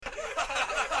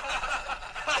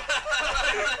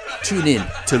tune in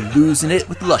to Losing It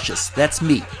with Luscious. That's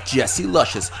me, Jesse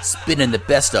Luscious, spinning the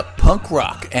best of punk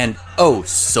rock and oh,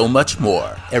 so much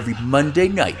more. Every Monday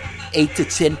night, 8 to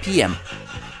 10 p.m.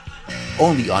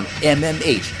 Only on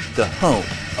MMH, the home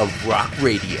of rock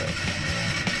radio.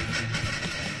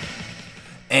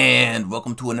 And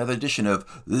welcome to another edition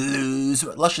of Lose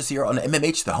Luscious here on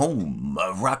MMH, the home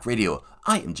of rock radio.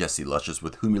 I am Jesse Luscious,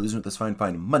 with whom you're losing with this fine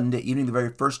Monday evening, the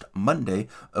very first Monday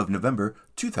of November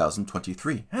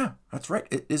 2023. Yeah, that's right,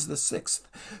 it is the 6th.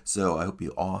 So I hope you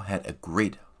all had a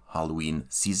great Halloween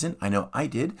season. I know I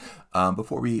did.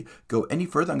 Before we go any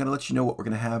further, I'm going to let you know what we're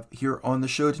going to have here on the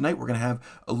show tonight. We're going to have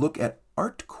a look at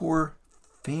Artcore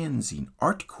Fanzine.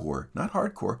 Artcore, not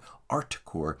hardcore,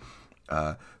 Artcore.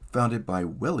 Founded by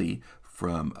Willie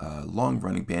from a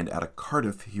long-running band out of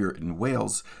Cardiff here in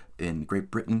Wales, in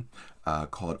Great Britain,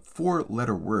 called Four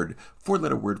Letter Word. Four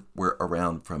Letter Word were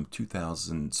around from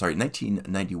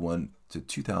 1991 to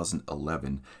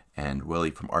 2011, and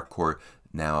Willie from Artcore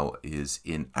now is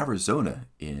in Arizona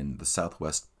in the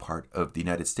southwest part of the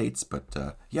United States,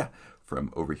 but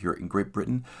from over here in Great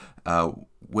Britain.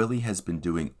 Willie has been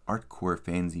doing Artcore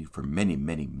Fanzine for many,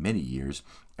 many, many years.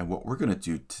 And what we're going to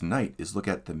do tonight is look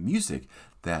at the music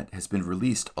that has been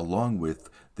released along with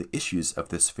the issues of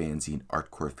this fanzine,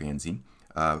 Artcore Fanzine.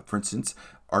 For instance,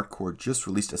 Artcore just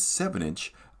released a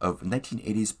 7-inch of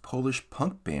 1980s Polish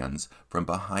punk bands from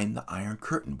behind the Iron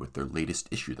Curtain with their latest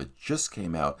issue that just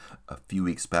came out a few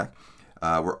weeks back.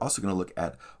 We're also going to look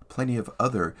at plenty of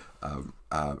other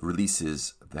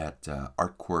releases that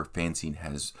Artcore Fanzine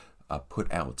has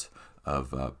put out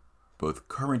of both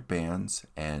current bands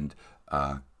and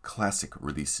classic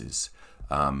releases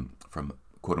from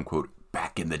quote-unquote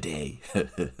back in the day.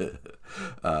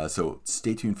 So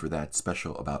stay tuned for that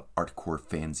special about Artcore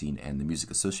Fanzine and the music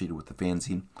associated with the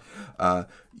fanzine.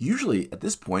 Usually at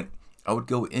this point, I would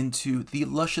go into the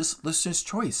Luscious Listener's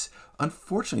Choice.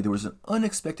 Unfortunately, there was an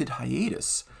unexpected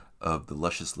hiatus of the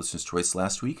Luscious Listener's Choice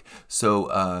last week,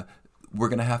 so we're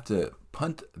going to have to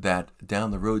punt that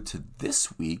down the road to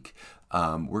this week.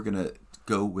 We're going to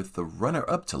go with the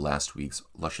runner-up to last week's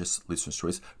Luscious Listener's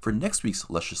Choice. For next week's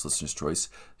Luscious Listener's Choice,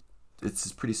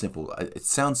 it's pretty simple. It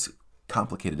sounds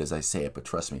complicated as I say it, but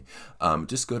trust me.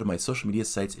 Just go to my social media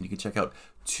sites and you can check out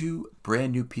 2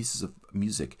 brand new pieces of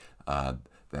music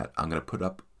that I'm going to put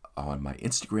up on my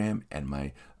Instagram and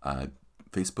my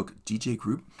Facebook DJ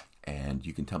group. And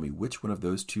you can tell me which one of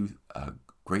those 2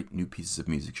 great new pieces of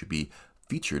music should be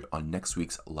featured on next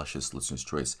week's Luscious Listener's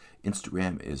Choice.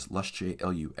 Instagram is Lushjay,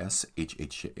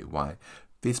 Lushjay.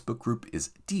 Facebook group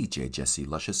is DJ Jesse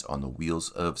Luscious on the Wheels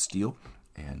of Steel.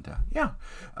 And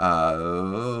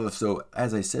so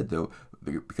as I said though,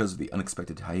 because of the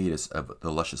unexpected hiatus of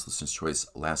the Luscious Listener's Choice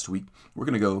last week, we're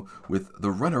going to go with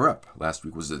the runner-up. Last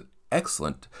week was an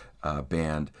excellent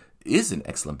band. Is an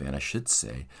excellent band, I should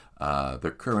say.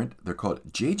 They're called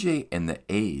JJ and the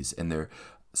A's, and they're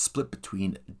split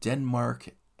between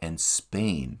Denmark and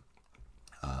Spain.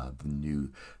 The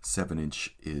new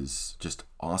 7-inch is just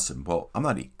awesome. Well, I'm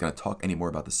not going to talk any more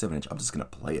about the 7-inch. I'm just going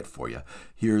to play it for you.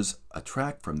 Here's a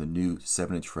track from the new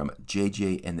 7-inch from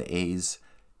JJ and the A's,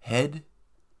 Head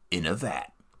in a Vat.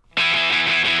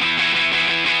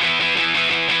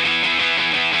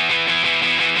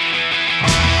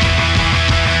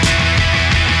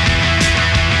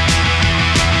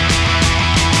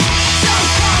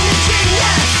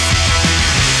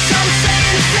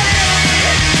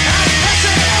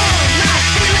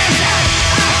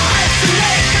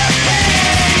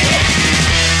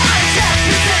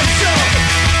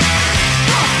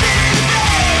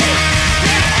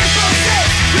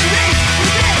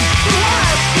 Within the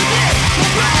wild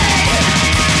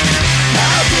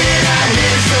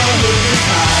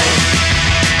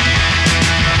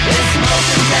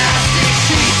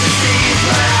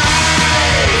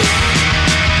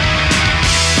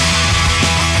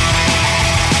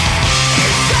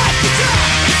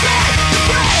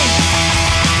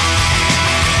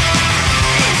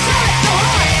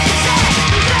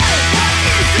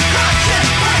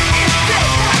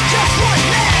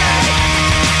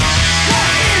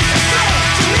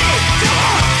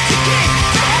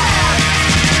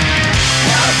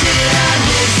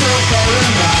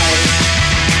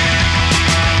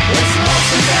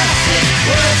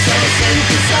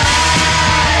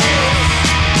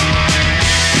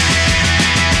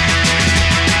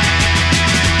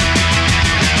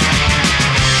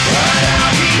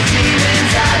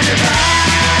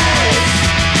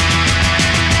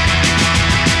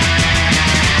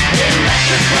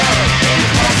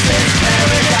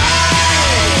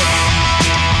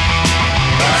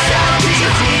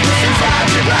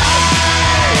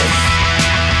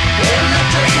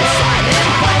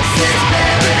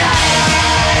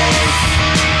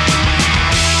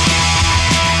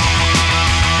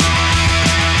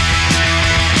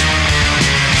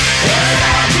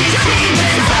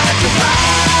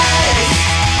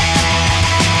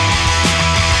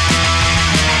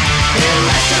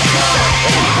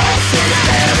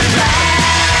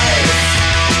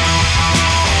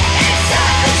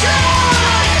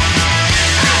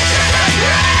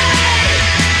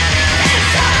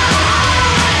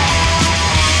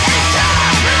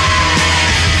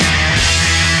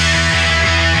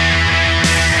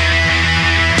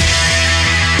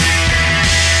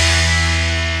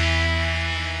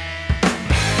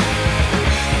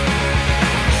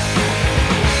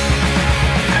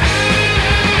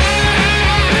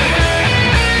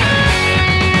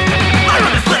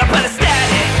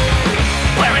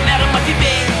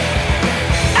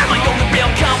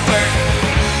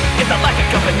a lack of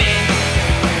company.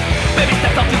 Baby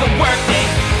steps up through the workday,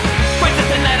 breaks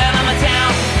the night out on the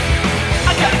town.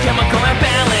 I got a chemical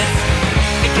imbalance,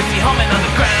 it keeps me humming on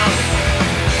the ground.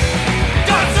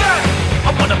 Dancer,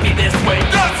 I wanna be this way.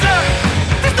 Dancer,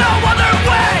 there's no other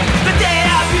way. The day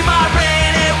I beat my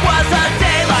brain, it was a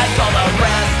day like all the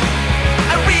rest.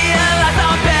 I realized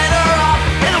I'm better off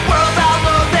in a world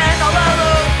outlook than all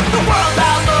alone. The world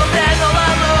outlook than all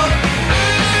alone.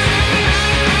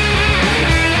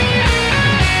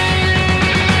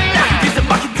 Now confusing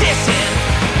my condition,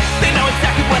 they know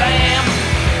exactly what I am,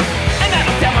 and I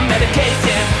don't doubt my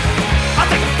medication. I'll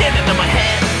take a standing on my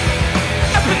head.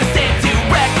 I've been the same two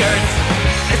records.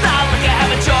 It's not like I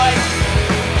have a choice.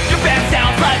 Your band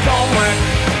sounds like homework,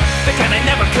 the kind I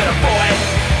never could avoid.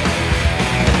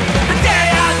 The day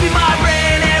I beat my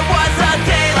brain, it was a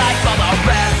day like all the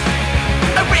rest.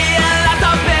 I realized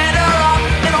I'm better off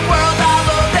in a world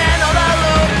outlook than all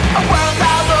alone. A world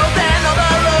outlook than all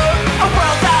alone. A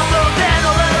world outlook than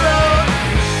all alone.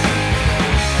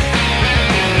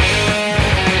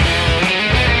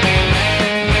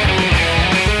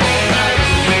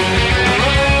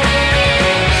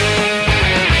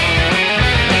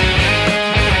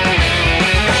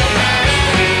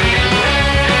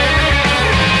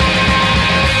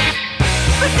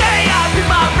 The day I beat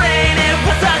my brain, it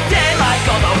was a day like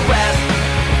all the rest.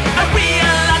 I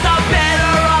realized I'm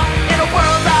better off in a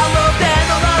world outlook than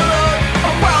all alone.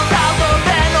 A world outlook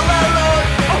than all alone.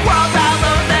 A world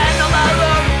outlook than all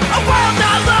alone. A world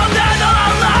outlook than all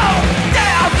alone.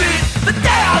 The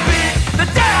day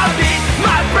I beat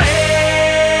my brain.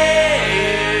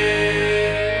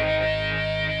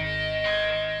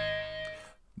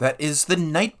 That is the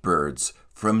Nightbirds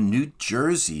from New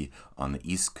Jersey on the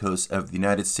east coast of the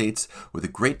United States with a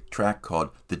great track called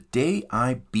The Day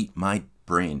I Beat My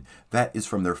Brain. That is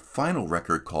from their final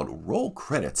record called Roll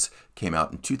Credits. Came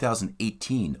out in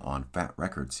 2018 on Fat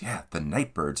Records. Yeah, the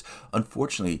Nightbirds.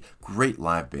 Unfortunately, great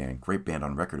live band, great band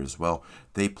on record as well.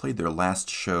 They played their last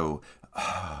show,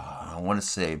 I want to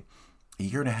say, a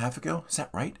year and a half ago. Is that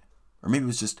right? Or maybe it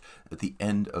was just at the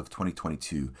end of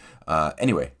 2022.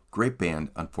 Anyway, great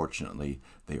band. Unfortunately,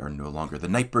 they are no longer. The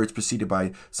Nightbirds preceded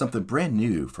by something brand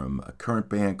new from a current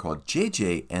band called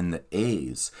JJ and the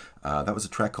A's. That was a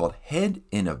track called Head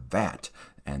in a Vat,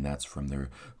 and that's from their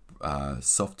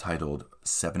self-titled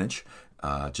 7-inch.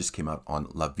 Just came out on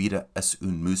La Vida es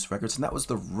un Mus Records, and that was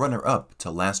the runner-up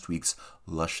to last week's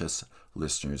Luscious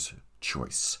Listener's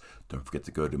Choice. Don't forget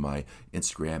to go to my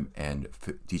Instagram and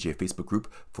DJ Facebook group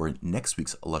for next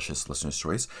week's Luscious Listener's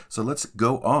Choice. So let's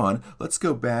go on. Let's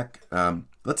go back.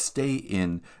 Let's stay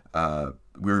in,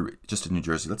 we're just in New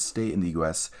Jersey. Let's stay in the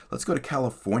U.S. Let's go to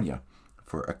California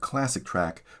for a classic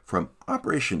track from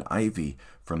Operation Ivy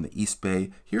from the East Bay.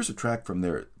 Here's a track from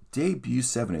their debut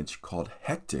 7-inch called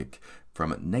Hectic from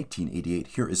 1988.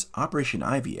 Here is Operation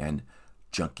Ivy and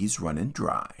Junkies Running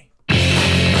Dry.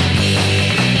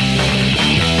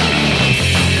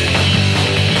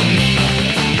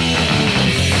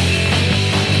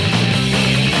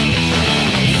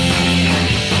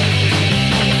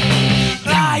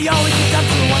 I always get up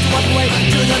to the ones who walk away,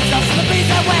 doing themselves in the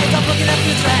beats and ways. I'm looking at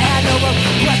future, I had no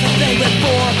request to stay with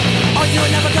for. Oh, you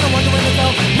were never gonna wonder when to go.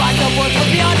 My self-worth was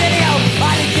beyond any hope.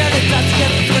 I didn't care to just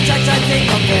get to a check I think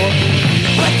before.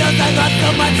 But those I love so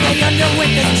much, they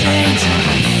underwent this change.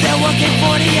 They're working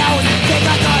 40 hours, they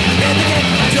got caught in the game.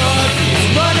 Junkies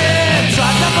running, try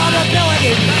the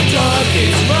vulnerability.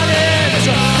 Junkies running,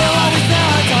 they're always there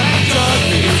on top.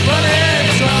 Junkies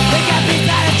running, they can't be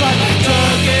satisfied.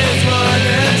 Junkies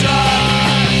running dry.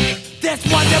 This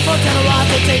wonderful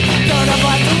generosity, third of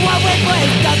us in one way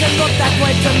place, doesn't look that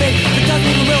great to me. It doesn't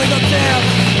even really look fair.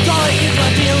 All it is to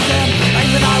deal with him,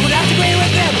 even I would have to agree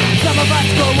with him. Some of us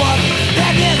grow up,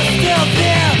 and it's still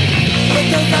there. But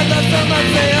those that love so much,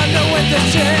 they underwent the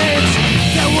change.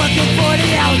 They're working 40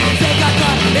 hours, they got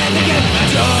caught in the game.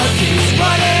 Junkies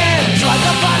running, try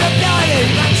the vulnerability.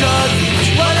 Junkies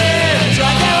running,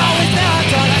 try they're always there on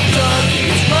top.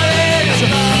 Junkies running,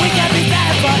 we can't be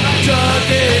satisfied.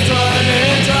 Junkies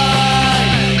running dry.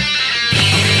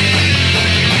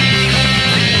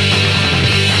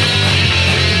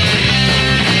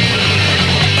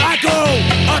 I go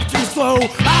up too slow,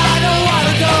 I don't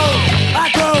wanna go. I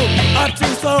go up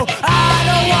too slow, I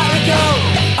don't wanna go.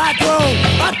 I go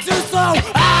up too slow,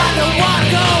 I don't wanna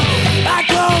go. I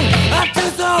go up too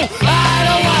slow, I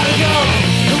don't wanna go.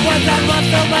 The ones I love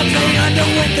so much, they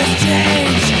underwent this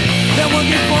change. They're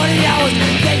working 40 hours,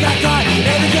 they got caught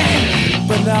in the game.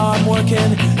 But now I'm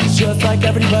working just like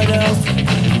everybody else.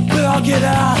 But I'll get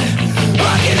out of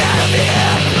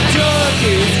here.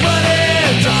 Junkies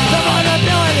running, the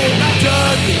vulnerability.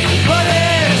 Junkies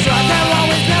running, try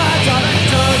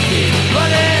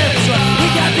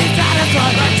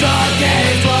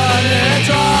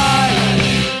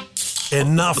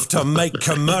enough to make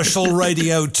commercial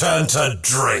radio turn to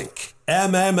drink.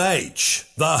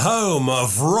 MMH, the home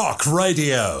of rock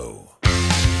radio.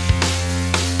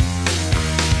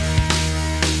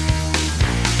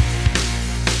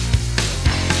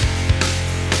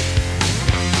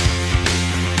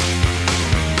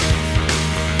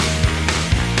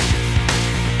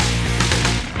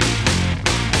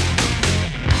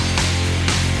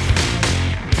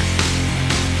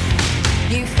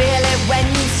 When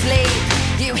you sleep,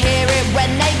 you hear it when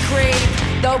they creep.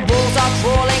 The wolves are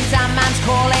crawling, Sandman's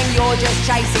calling, you're just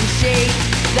chasing sheep.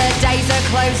 The days are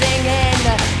closing in,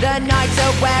 the nights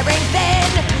are wearing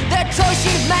thin. The choice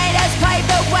you've made has paved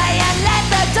the way and let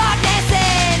the darkness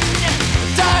in.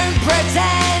 Don't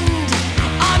pretend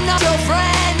I'm not your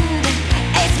friend.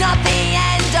 It's not the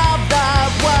end of the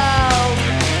world.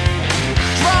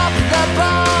 Drop the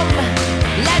bomb,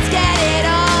 let's get it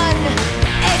on.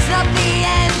 It's not the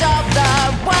end of the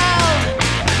world.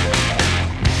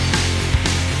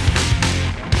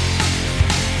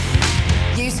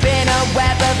 You spin a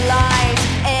web of lies,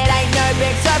 it ain't no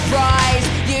big surprise.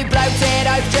 You bloated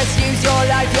oaf, just use your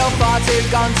life, you're far too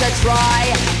gone to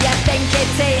try. You think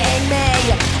it's eating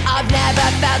me, I've never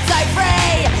felt so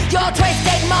free. Your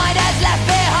twisted mind has left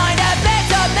behind a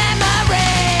bitter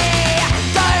memory.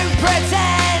 Don't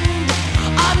pretend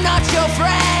I'm not your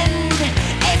friend.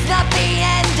 It's not the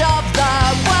end of the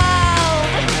world.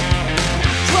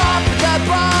 Drop the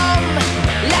bomb,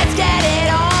 let's get it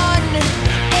on.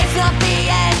 It's not the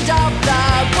end of the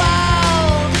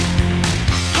world.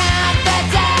 Count the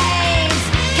days,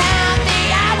 count the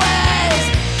hours,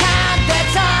 count the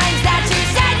times that you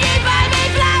said you'd buy me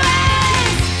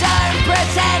flowers. Don't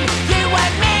pretend you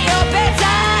weren't me your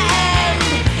bitter end.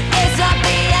 It's not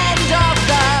the end of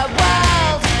the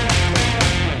world.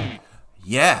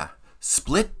 Yeah.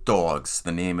 Split Dogs,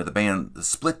 the name of the band, the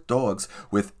Split Dogs,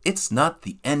 with It's Not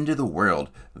the End of the World.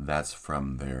 That's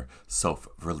from their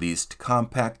self-released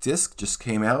compact disc, just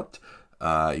came out.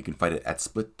 You can find it at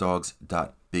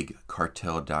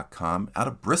splitdogs.bigcartel.com out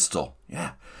of Bristol.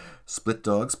 Yeah, Split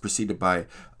Dogs, preceded by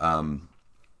a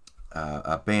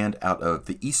band out of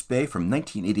the East Bay from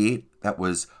 1988. That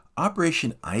was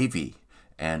Operation Ivy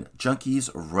and Junkies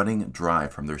Running Dry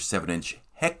from their 7-inch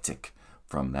Hectic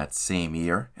from that same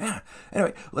year. Yeah.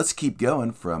 Anyway, let's keep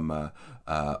going from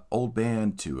old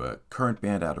band to a current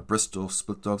band out of Bristol,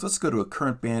 Split Dogs. Let's go to a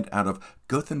current band out of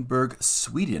Gothenburg,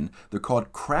 Sweden. They're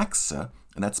called Kraxa,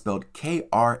 and that's spelled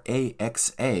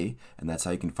Kraxa, and that's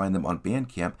how you can find them on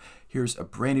Bandcamp. Here's a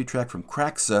brand new track from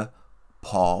Kraxa,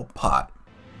 Paul Pot.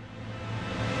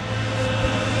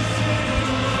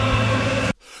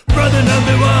 Brother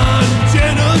number one,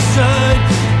 genocide.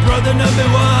 Brother number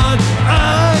one,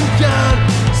 anger.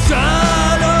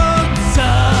 Salon,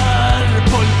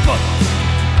 Pol Pot.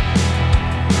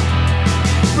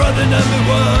 Brother number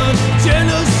one,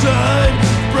 genocide.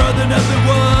 Brother number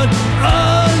one,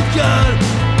 anger.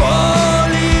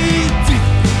 Politik,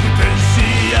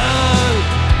 potential.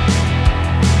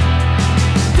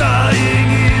 Dying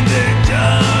in the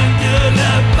jungle,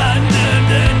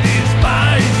 abandoned and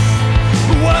despised.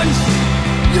 Once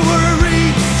you were a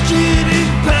rich kid in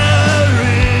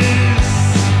Paris.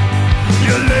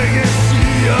 Your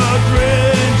legacy are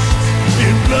drenched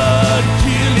in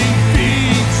blood-killing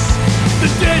feats. The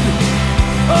dead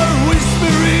are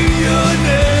whispering your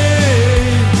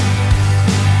name.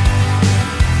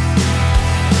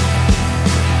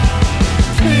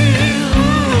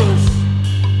 Tmeros,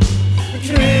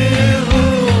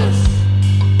 Tmeros,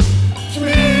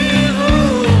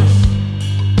 Tmeros,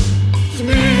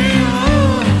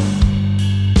 Tmeros.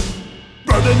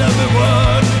 Brother number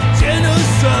one,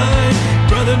 genocide.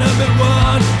 Brother number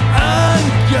one,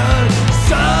 anger.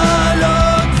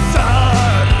 Salon,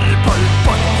 Pol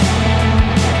Pot.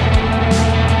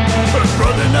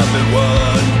 Brother number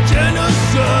one,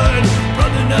 genocide.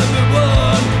 Brother number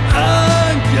one,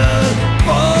 anger.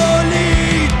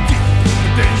 Politik,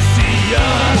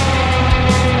 potential.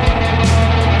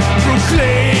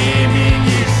 Proclaiming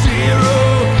his hero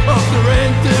after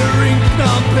entering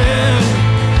Phnom Penh.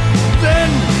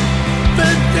 Then the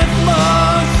death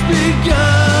must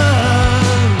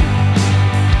begin.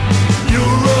 You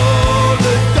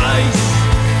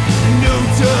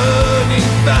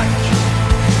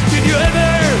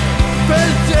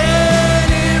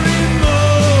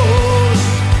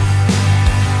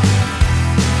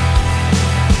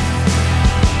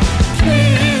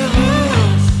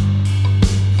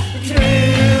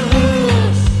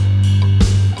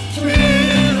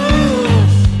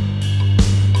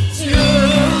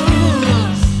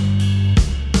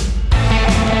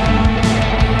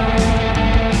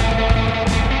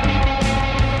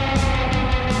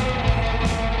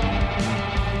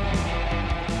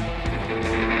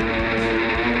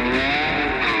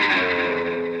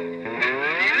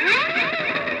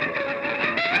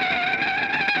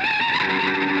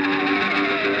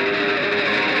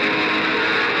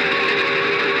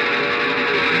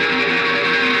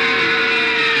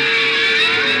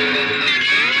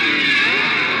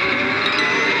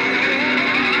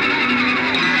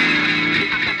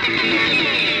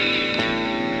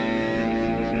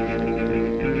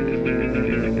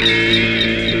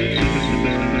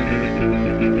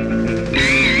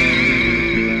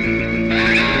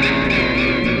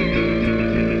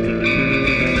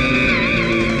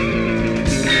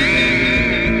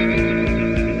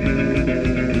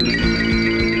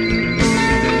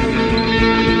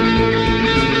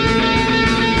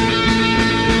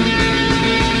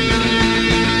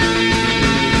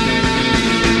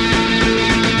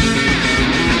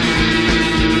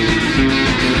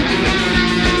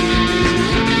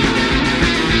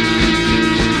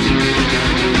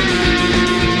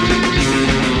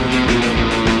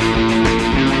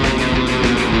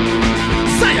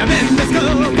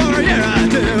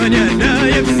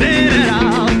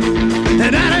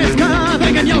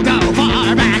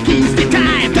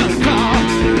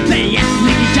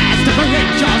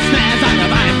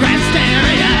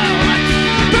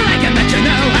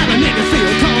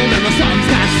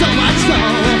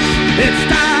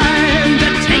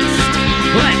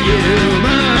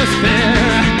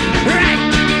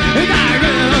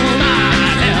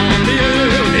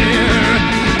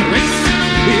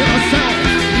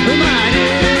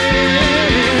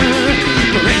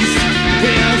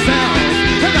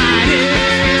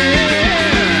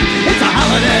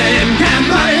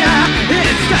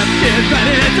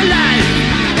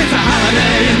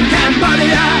holiday in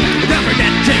Cambodia. Don't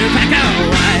forget to pack a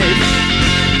wife.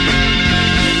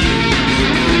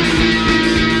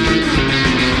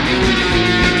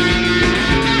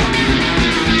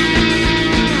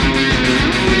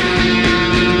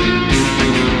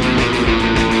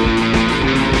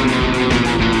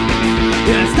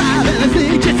 Your style is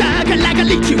neat, you suck like a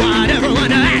leech. You want everyone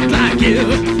to act like you.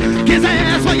 Kiss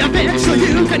ass for your bitch so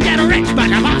you can get rich, but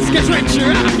the boss gets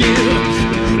richer off you.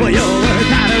 Well, you'll work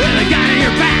harder with a gun in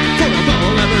your back for a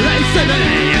bowl of rice a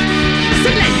day.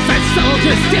 Slave for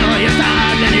soldiers, steal your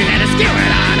song, and you had to skewer it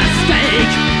on a steak.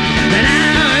 And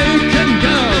now you can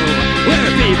go where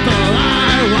people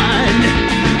are one.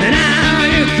 And now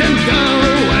you can go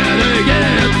where they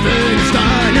get things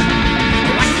done.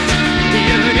 What do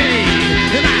you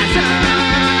need, my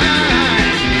son?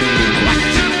 What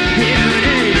do you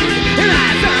need, my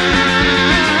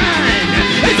son?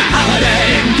 It's a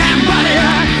holiday in Cambodia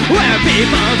where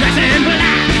people dress in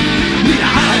black. Need a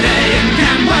holiday in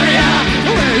Cambodia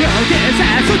where your kids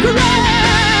have some crack.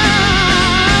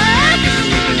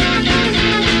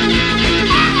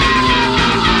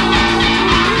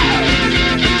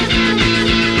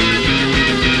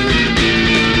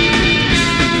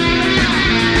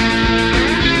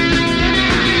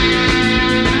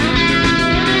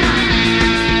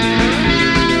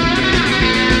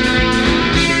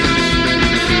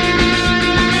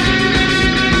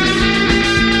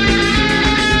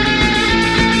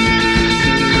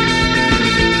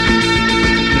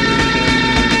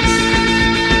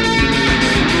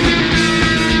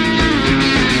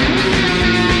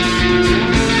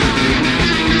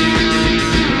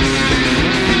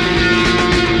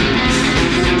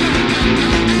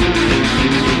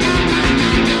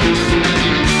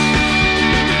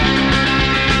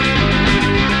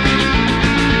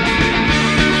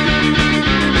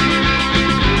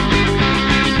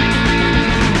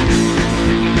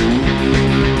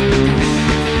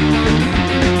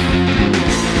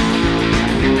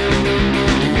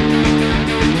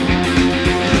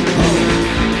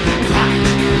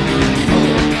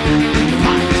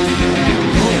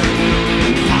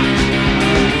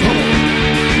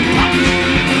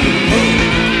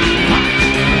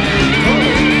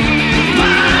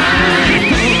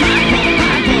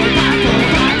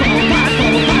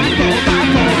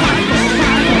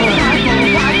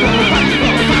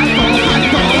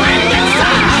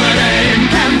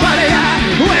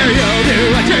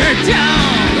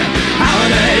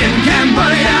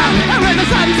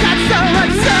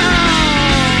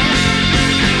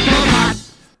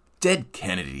 Dead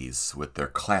Kennedys with their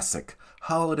classic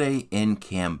Holiday in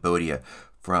Cambodia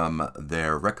from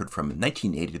their record from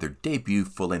 1980, their debut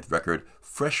full-length record,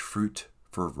 Fresh Fruit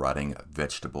for Rotting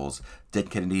Vegetables.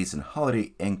 Dead Kennedys and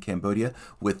Holiday in Cambodia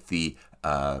with the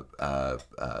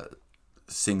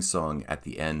sing-song at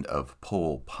the end of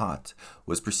Pol Pot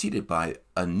was preceded by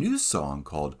a new song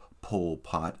called Pol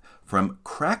Pot from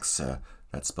Kraxa.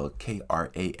 That's spelled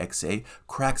Kraxa.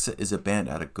 Kraxa is a band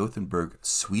out of Gothenburg,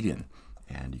 Sweden.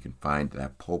 And you can find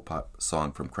that Pol Pot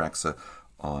song from Kraxa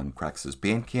on Kraxa's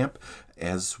Bandcamp,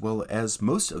 as well as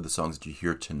most of the songs that you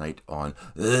hear tonight on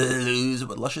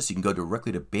Luscious. You can go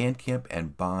directly to Bandcamp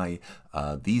and buy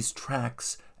these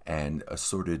tracks and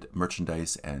assorted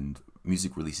merchandise and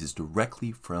music releases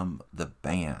directly from the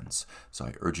bands. So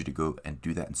I urge you to go and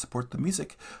do that and support the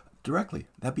music directly.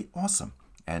 That'd be awesome.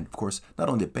 And of course, not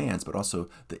only the bands, but also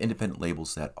the independent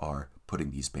labels that are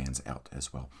putting these bands out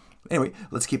as well. Anyway,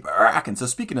 let's keep rocking. So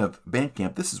speaking of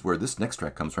Bandcamp, this is where this next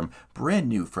track comes from. Brand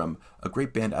new from a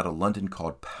great band out of London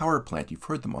called Power Plant. You've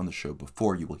heard them on the show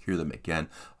before. You will hear them again.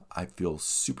 I feel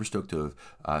super stoked to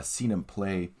have seen them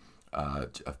play a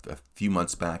few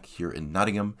months back here in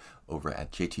Nottingham over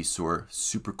at JT Soar.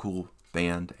 Super cool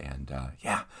band. And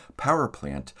Power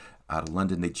Plant out of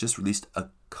London. They just released a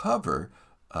cover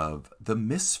of The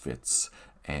Misfits.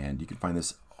 And you can find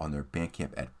this on their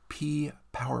Bandcamp at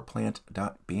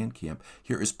ppowerplant.bandcamp.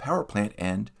 Here is Power Plant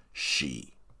and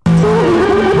She.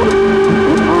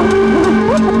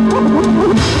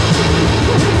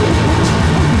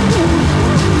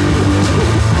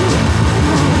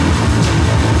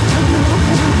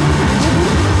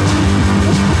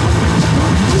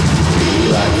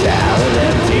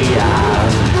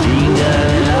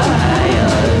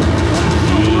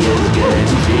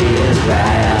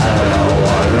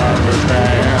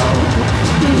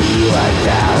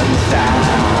 Down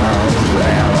south,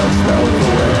 well, it's no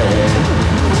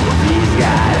good.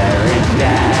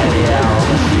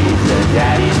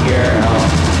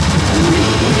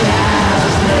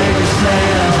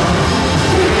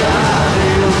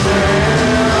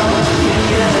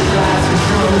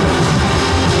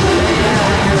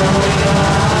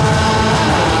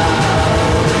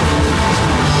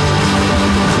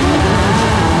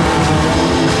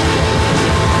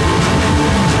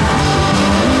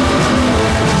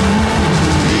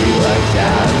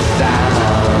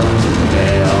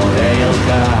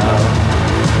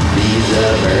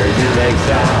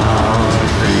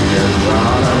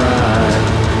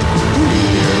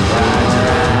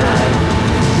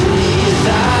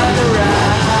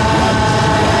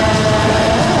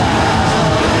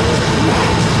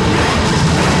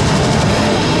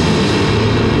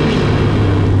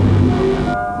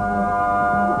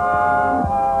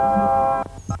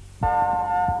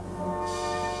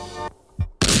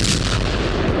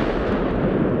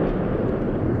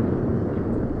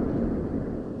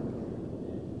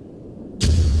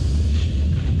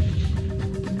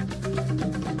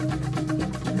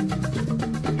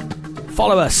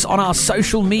 Follow us on our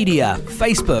social media,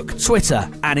 Facebook, Twitter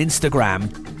and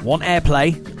Instagram. Want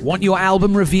airplay? Want your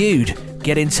album reviewed?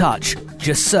 Get in touch.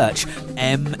 Just search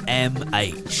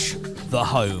MMH, the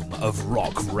home of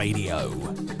rock radio.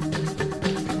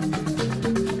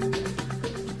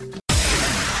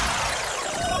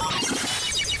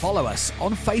 Follow us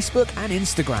on Facebook and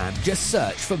Instagram. Just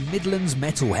search for Midlands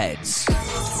Metalheads.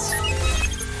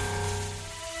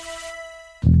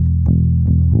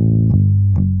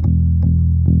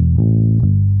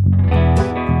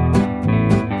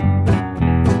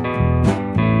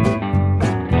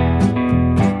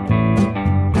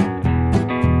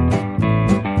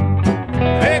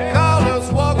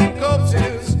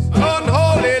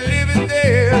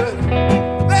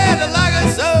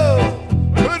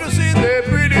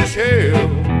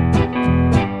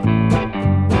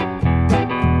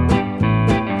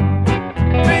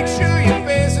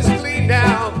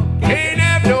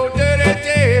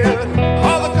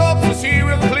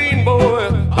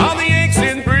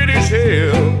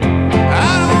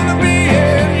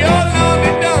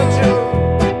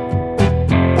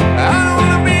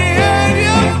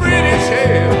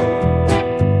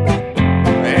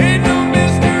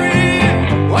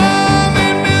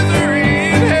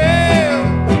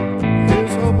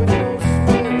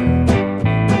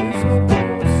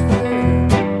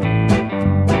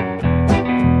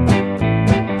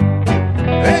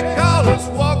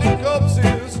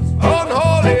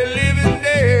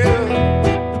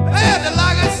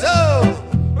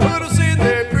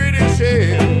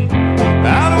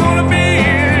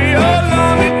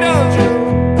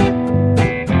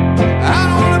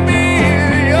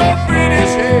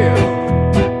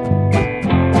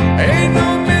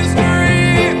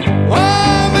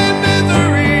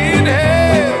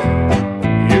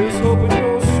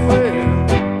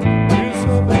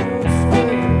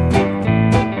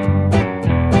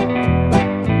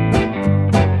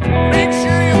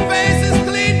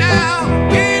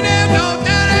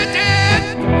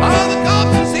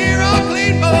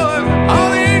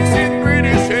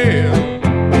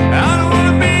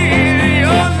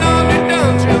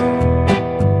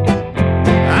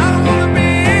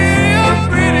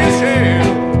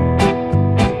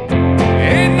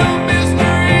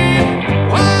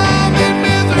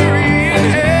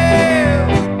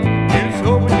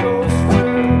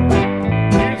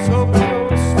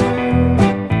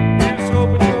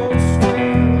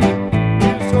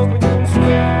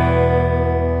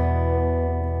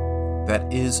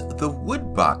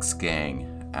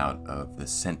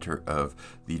 Center of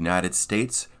the United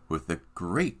States with a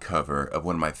great cover of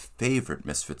one of my favorite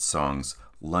Misfits songs,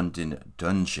 London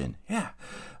Dungeon. Yeah.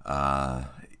 The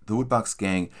Woodbox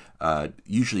Gang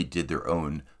usually did their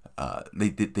own, they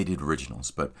did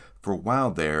originals, but for a while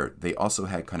there, they also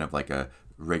had kind of like a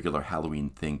regular Halloween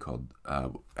thing called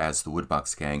as the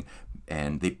Woodbox Gang,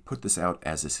 and they put this out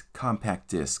as a compact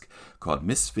disc called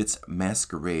Misfits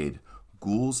Masquerade,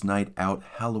 Ghouls Night Out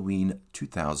Halloween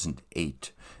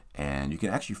 2008. And you can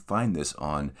actually find this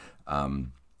on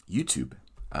YouTube.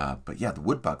 But yeah, the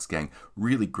Woodbox Gang,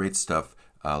 really great stuff.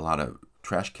 A lot of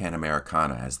trash can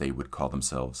Americana, as they would call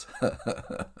themselves.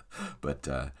 But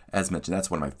as mentioned, that's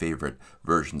one of my favorite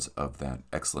versions of that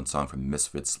excellent song from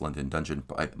Misfits, London Dungeon,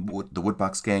 by the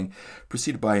Woodbox Gang,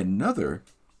 preceded by another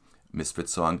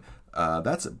Misfits song.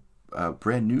 That's a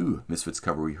brand new Misfits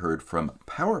cover we heard from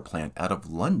Power Plant out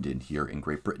of London here in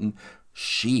Great Britain,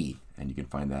 She. And you can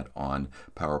find that on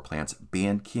Power Plant's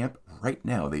Bandcamp right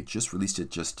now. They just released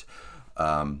it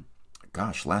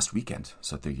last weekend.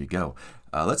 So there you go.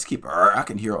 Let's keep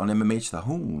rocking here on MMH, the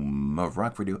home of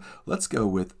rock radio. Let's go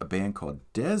with a band called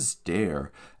Des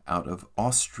Dare out of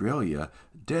Australia.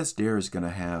 Des Dare is going to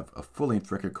have a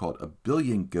full-length record called A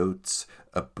Billion Goats,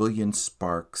 A Billion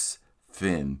Sparks,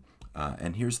 Finn.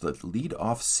 And here's the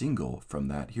lead-off single from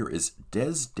that. Here is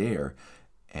Des Dare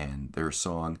and their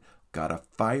song, Got a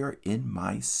Fire in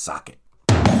My Socket.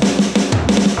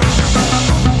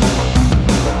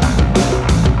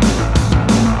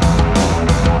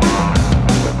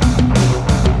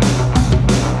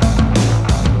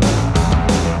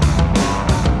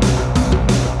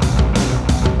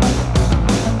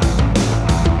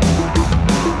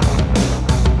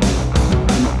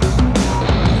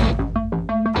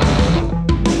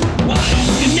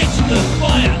 Connecting the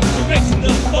fire, directing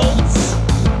the bolts.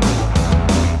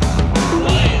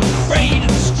 Wild, frayed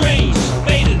and strange,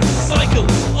 faded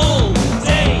cycles, all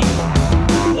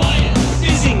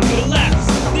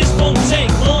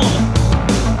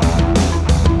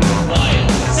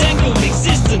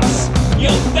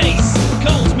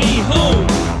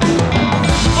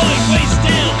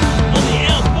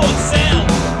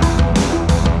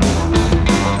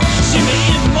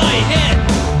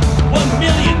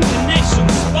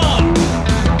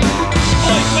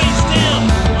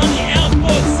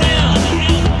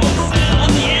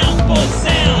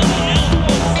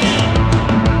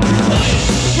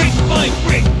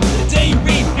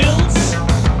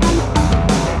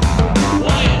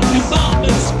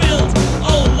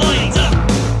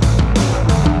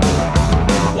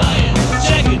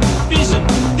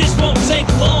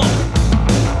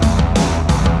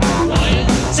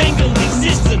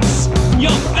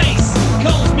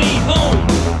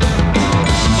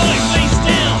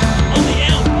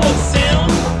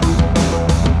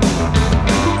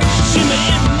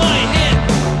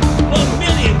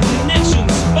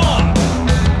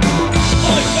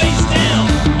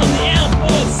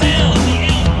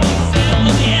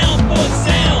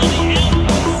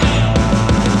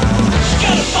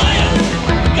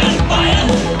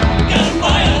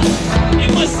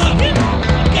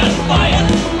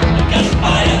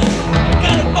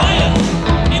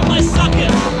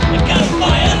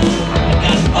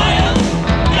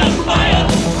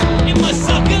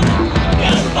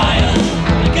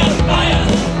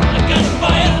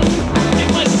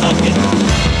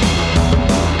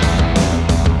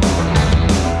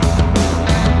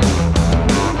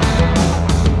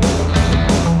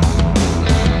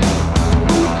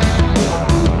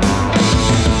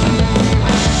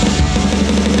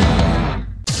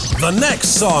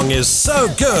next song is so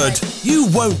good, you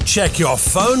won't check your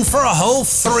phone for a whole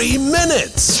 3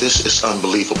 minutes. This is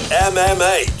unbelievable.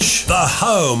 MMH, the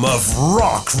home of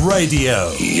rock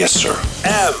radio. Yes, sir.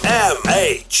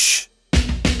 MMH.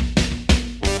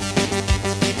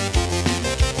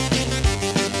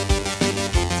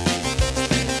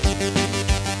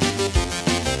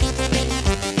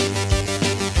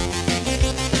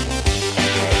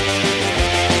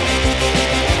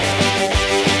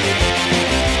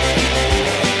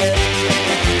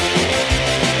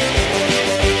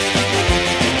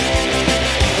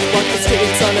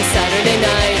 On a Saturday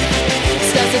night,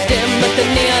 stars are dim but the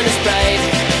neon is bright.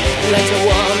 Legs are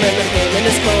warm and the pavement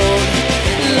is cold.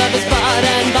 Love is bought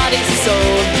and bodies are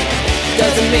sold.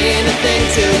 Doesn't mean a thing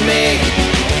to me.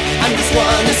 I'm just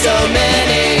one of so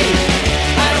many.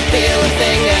 I don't feel a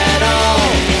thing at all.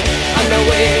 I'm not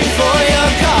waiting for your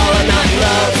call. I'm not in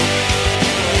love,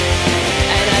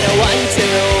 and I don't want to.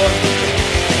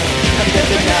 I'm good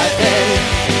for nothing,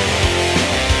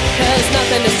 'cause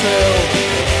nothing is true.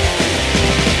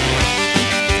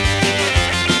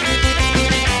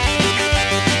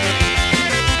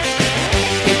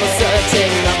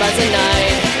 Searching up as a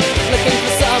night, looking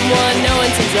for someone no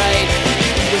one seems right.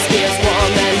 Whiskey is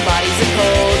warm and bodies are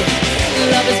cold.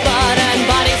 Love is bought and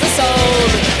bodies are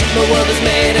sold. The world is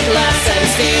made of glass and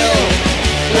steel,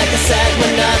 like a set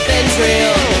when nothing's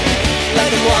real.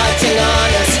 Like I'm watching on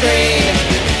a screen.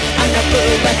 I'm not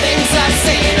fooled by things I've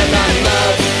seen. I'm not in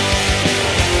love,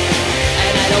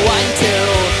 and I don't want to.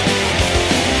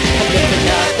 I'm good for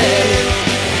nothing.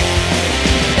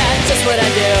 That's just what I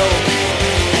do.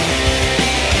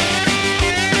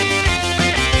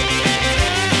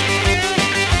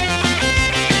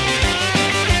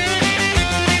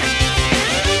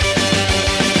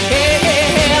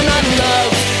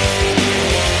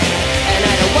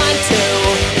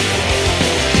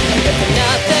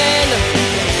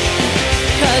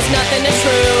 Nothing is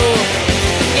true.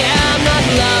 Yeah, I'm not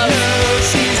in love. No,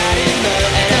 she's not in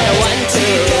love. And I don't want to. She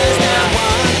does not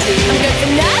want to. I'm good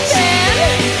for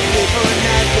nothing. Good for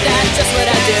nothing. That's just what I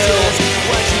do. That's just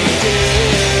what you do.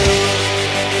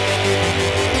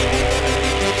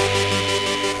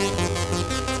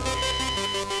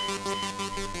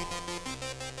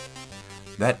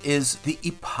 That is the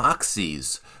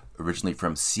Epoxies. Originally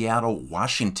from Seattle,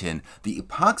 Washington, the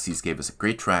Epoxies gave us a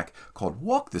great track called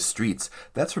Walk the Streets.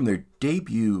 That's from their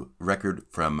debut record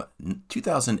from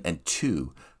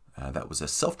 2002. That was a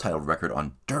self-titled record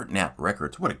on Dirt Nap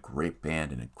Records. What a great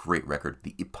band and a great record.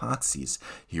 The Epoxies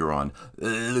here on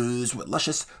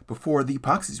Luscious. Before the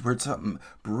Epoxies, we heard something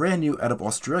brand new out of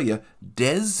Australia.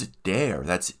 Des Dare.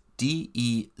 That's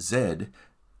D-E-Z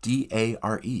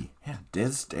D-A-R-E. Yeah,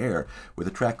 Des Dare, with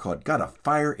a track called Got a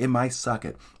Fire in My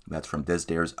Socket. That's from Des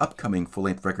Dare's upcoming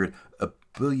full-length record, A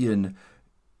Billion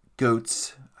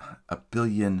Goats, A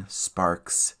Billion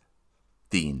Sparks,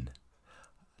 Theen.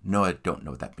 No, I don't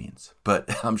know what that means, but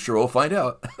I'm sure we'll find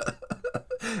out.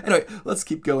 Anyway, let's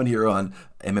keep going here on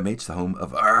MMH, the home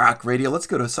of rock radio. Let's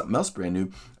go to something else brand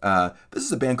new. This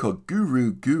is a band called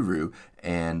Guru Guru,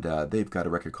 and they've got a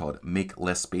record called Make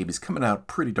Less Babies coming out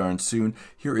pretty darn soon.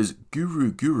 Here is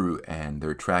Guru Guru and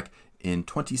their track In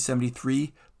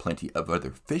 2073, Plenty of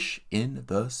Other Fish in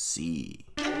the Sea.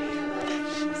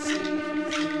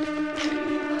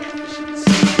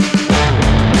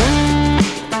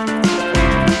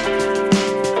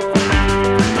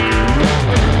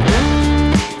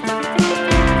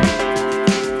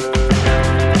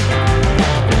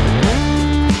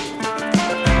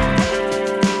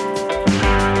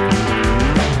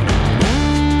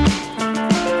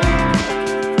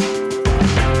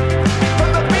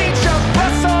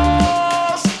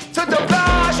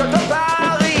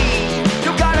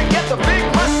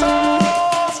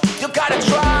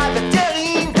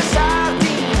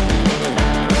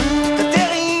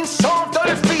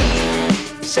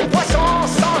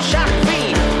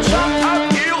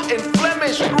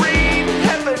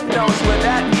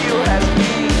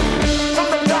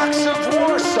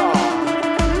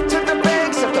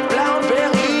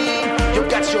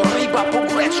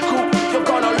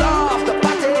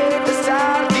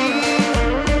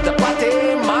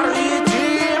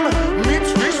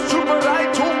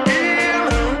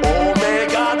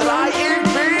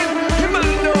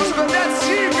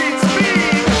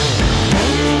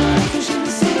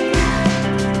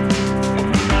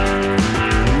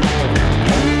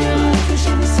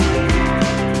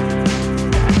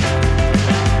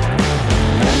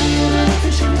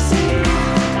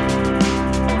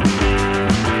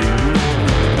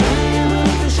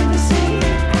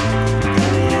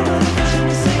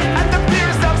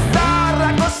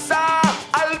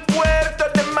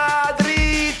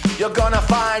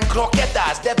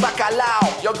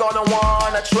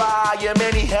 gonna try 'em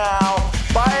anyhow.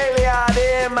 Paella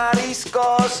de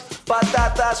mariscos,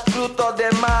 patatas, fruto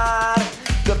de mar.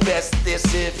 The best is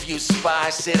if you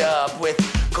spice it up with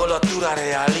coloratura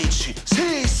de alici.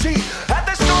 Sí, sí, at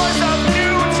the shores of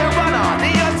New Tirana,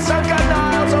 the unsunk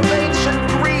canals of ancient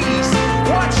Greece.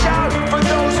 Watch out for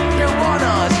those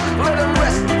piranhas, let them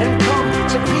rest and come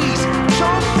to peace.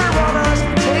 Choke piranhas,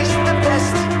 taste the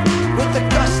best with the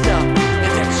gusto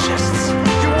in their chests.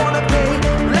 You wanna pay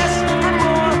less for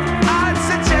more? I'd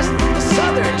suggest the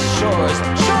southern shores.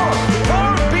 Sure,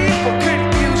 more people could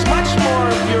use much more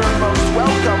of your most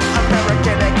welcome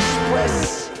American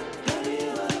Express. Plenty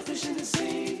of other fish in the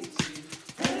sea.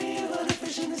 Plenty of other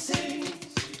fish in the sea.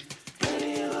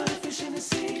 Plenty of other fish in the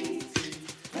sea.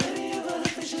 Plenty of other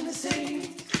fish in the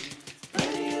sea.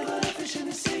 Plenty of other fish in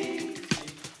the sea.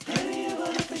 Plenty of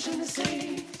other fish in the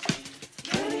sea.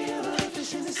 Plenty of other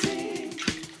fish in the sea.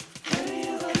 Plenty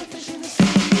of other fish in the sea.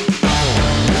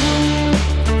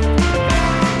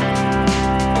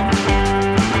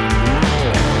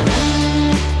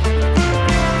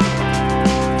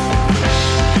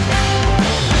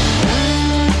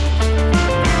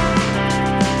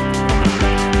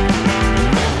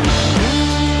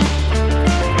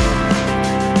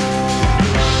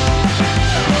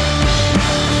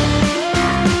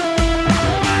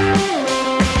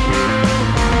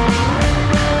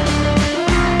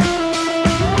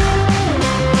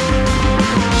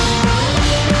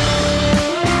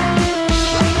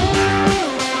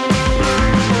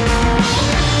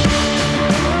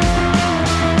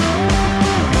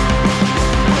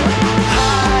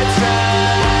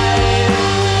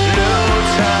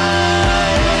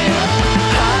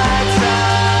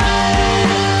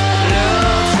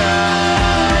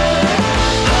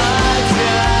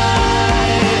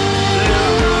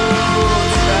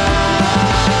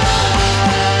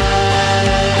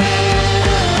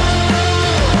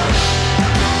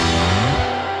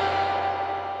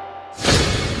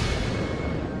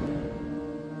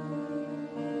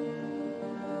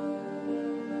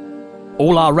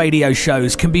 All our radio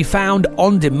shows can be found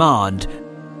on demand.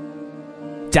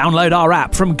 Download our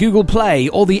app from Google Play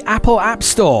or the Apple App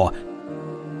Store.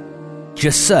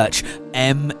 Just search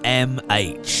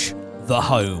MMH, the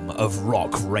home of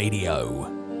rock radio.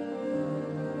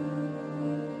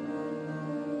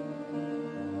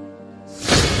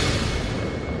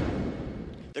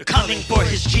 They're coming for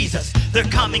his Jesus. They're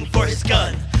coming for his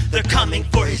gun. They're coming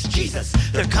for his Jesus.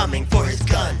 They're coming for his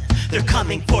gun. They're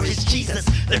coming for his Jesus.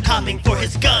 They're coming for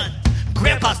his gun.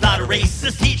 Grandpa's not a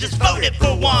racist. He just voted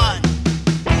for one.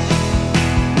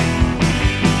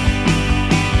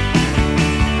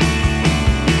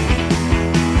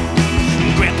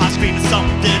 Grandpa screaming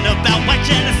something about white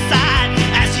genocide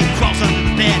as he crawls under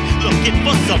the bed looking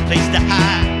for someplace to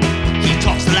hide. He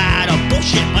talks a lot of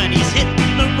bullshit when he's hitting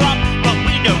the rock, but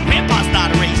we know Grandpa's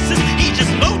not a racist. He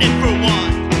just voted for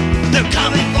one. They're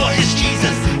coming for his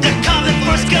Jesus. They're coming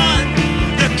for his gun.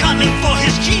 They're coming for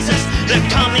his Jesus. They're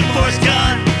coming for his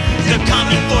gun. They're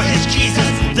coming for his Jesus.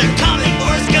 They're coming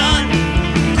for his gun.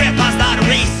 Grandpa's not a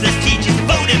racist. He just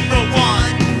voted for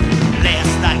one.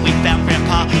 Last night we found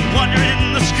Grandpa wandering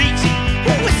in the streets,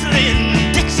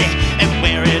 whistling Dixie and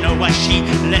wearing a white sheet,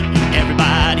 letting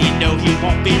everybody know he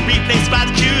won't be replaced by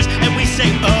the Jews. And we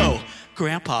say, oh,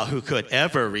 Grandpa, who could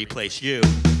ever replace you?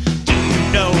 Do you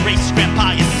know racist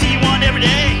Grandpa? You see one every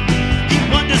day. He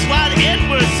wonders why the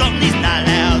N-word's something he's not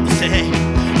allowed to say.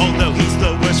 Although he's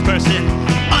the worst person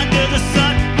under the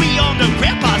sun, we all know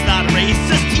Grandpa's not a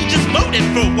racist. He just voted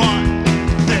for one.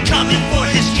 They're coming for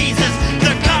his Jesus.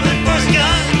 They're coming for his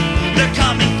gun. They're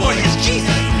coming for his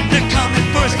Jesus. They're coming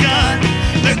for his gun.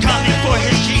 They're coming for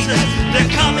his Jesus.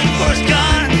 They're coming for his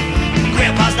gun.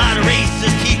 Grandpa's not a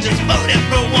racist. He just voted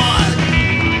for one.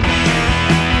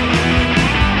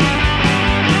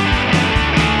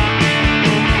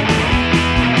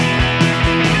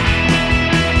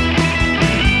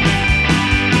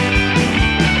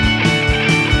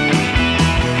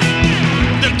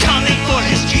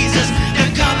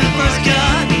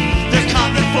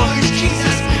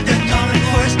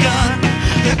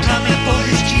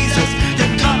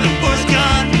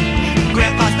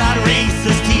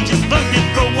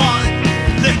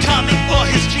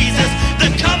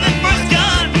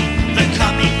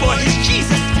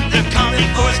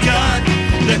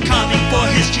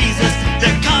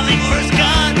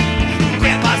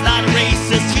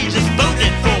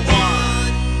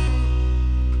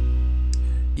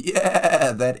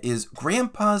 That is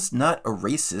Grandpa's not a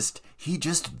racist, he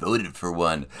just voted for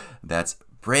one. That's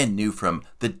brand new from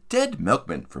the Dead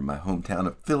Milkmen from my hometown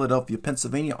of Philadelphia,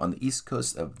 Pennsylvania, on the east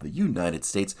coast of the United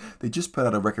States. They just put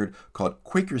out a record called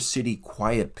Quaker City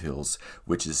Quiet Pills,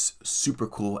 which is super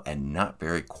cool and not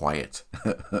very quiet.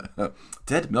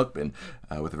 Dead Milkmen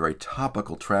with a very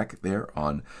topical track there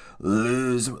on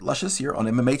Luscious here on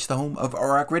MMH, the home of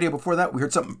rock radio. Before that, we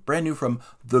heard something brand new from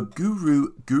the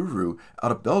Guru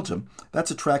out of Belgium.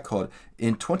 That's a track called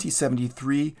In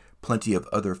 2073, Plenty of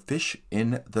Other Fish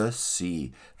in the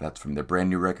Sea. That's from their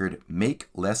brand new record, Make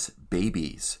Less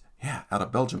Babies. Yeah, out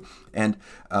of Belgium. And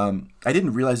I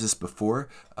didn't realize this before,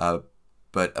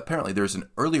 but apparently there's an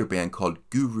earlier band called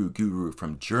Guru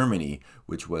from Germany,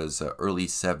 which was an early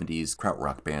 70s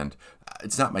krautrock band.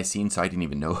 It's not my scene, so I didn't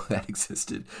even know that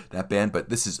existed, that band. But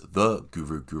this is the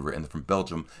Guru, and they're from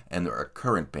Belgium, and they're a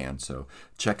current band. So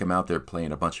check them out. They're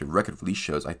playing a bunch of record release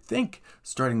shows, I think,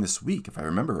 starting this week, if I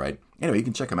remember right. Anyway, you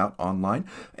can check them out online.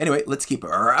 Anyway, let's keep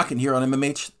rocking here on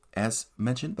MMH, as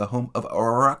mentioned, the home of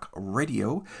rock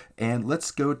radio. And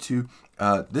let's go to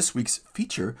this week's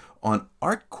feature on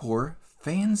Artcore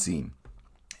Fanzine.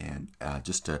 And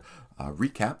just to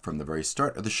recap from the very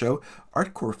start of the show,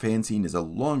 Artcore Fanzine is a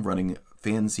long-running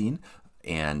fanzine,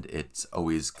 and it's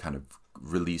always kind of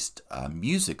released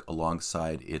music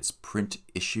alongside its print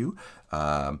issue.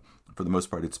 For the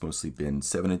most part, it's mostly been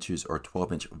 7-inch or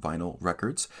 12-inch vinyl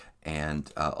records,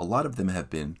 and a lot of them have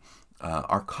been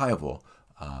archival,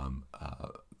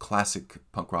 classic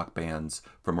punk rock bands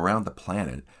from around the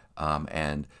planet,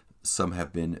 and some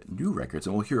have been new records,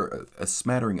 and we'll hear a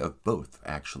smattering of both,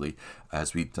 actually,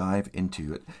 as we dive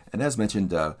into it. And as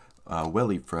mentioned,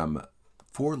 Welly from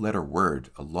Four Letter Word,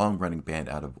 a long-running band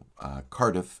out of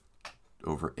Cardiff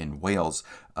over in Wales,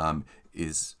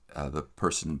 is the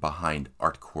person behind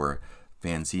Artcore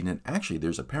Fanzine. And actually,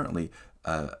 there's apparently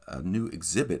a new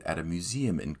exhibit at a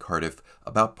museum in Cardiff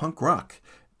about punk rock,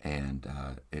 and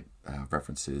it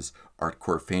references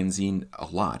Artcore Fanzine a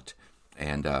lot.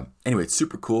 And anyway, it's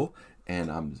super cool, and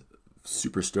I'm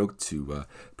super stoked to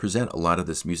present a lot of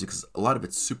this music, because a lot of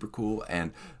it's super cool,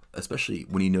 and especially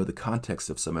when you know the context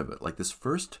of some of it. Like this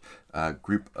first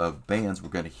group of bands we're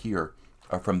going to hear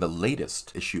are from the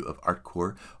latest issue of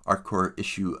Artcore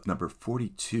issue number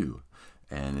 42,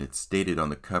 and it's dated on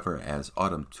the cover as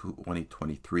Autumn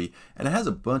 2023, and it has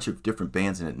a bunch of different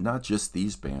bands in it, not just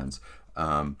these bands,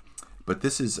 but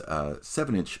this is a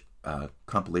 7-inch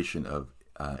compilation of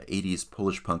 80s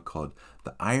Polish punk called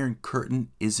The Iron Curtain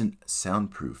Isn't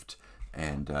Soundproofed.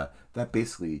 And that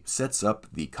basically sets up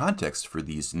the context for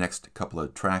these next couple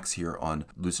of tracks here on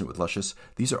Losin with Luscious.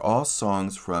 These are all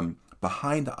songs from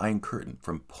behind the Iron Curtain,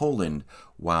 from Poland,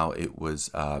 while it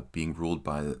was being ruled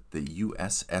by the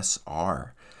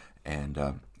USSR.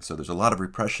 And so there's a lot of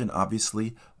repression,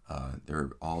 obviously. They're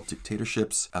all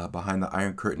dictatorships behind the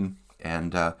Iron Curtain.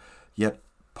 And yet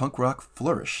punk rock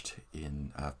flourished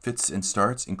in fits and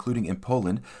starts, including in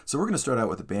Poland. So we're going to start out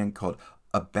with a band called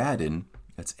Abaddon.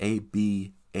 That's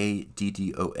Abaddon,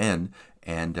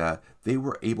 and they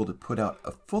were able to put out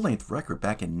a full-length record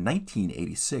back in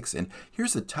 1986. And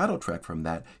here's the title track from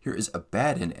that. Here is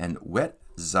Abaddon and Wet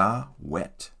Za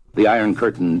Wet. The Iron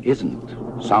Curtain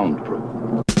isn't soundproof.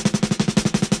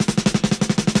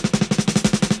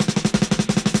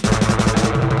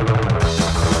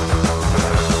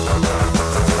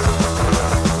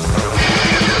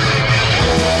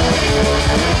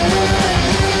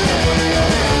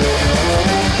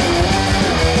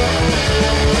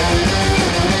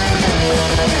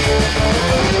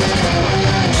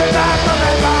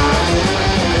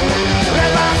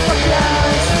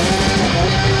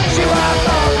 She walked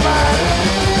over,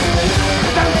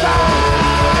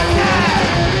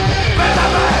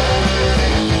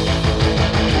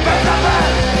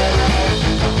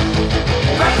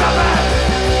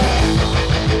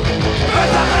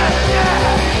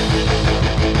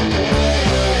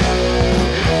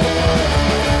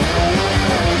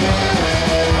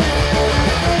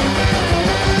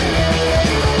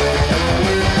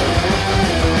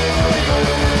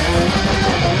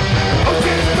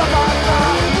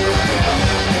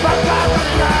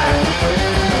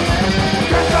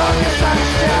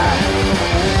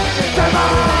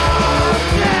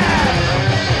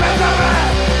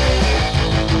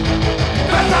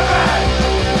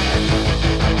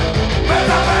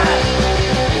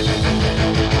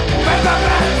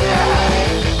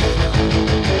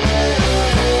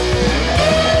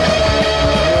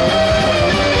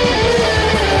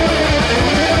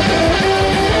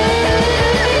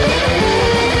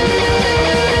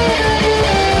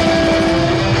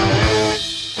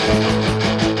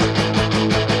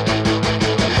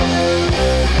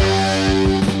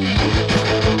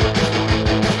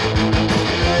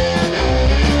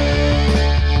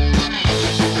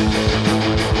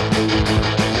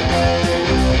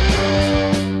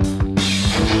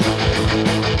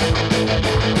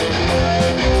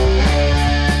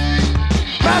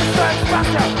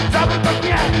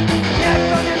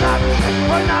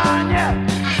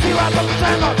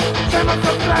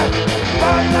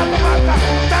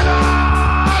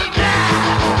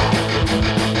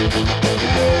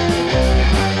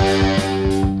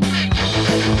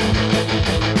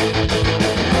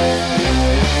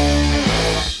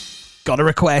 Got a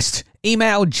request?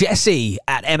 Email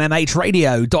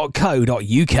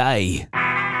jesse@mmhradio.co.uk.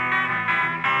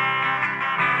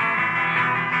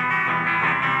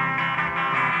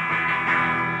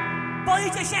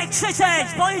 Boicie się krzyczeć,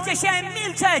 boicie się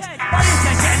milczeć,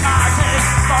 boicie się marzyć,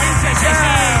 boicie się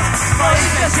śnić,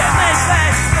 boicie się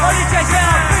myśleć, boicie się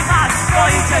oddychać,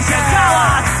 boicie się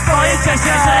działać, boicie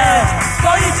się żyć,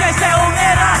 boicie się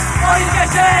umierać, boicie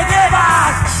się nie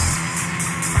bać.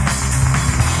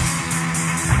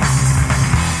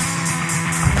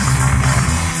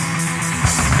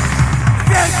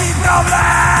 Wielki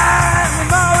problem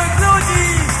małych ludzi,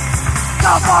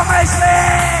 co pomyśli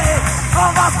o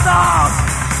was ktoś,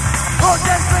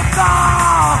 uciekły kto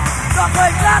do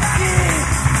tej klatki,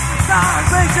 tak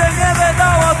by się nie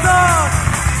wydało co.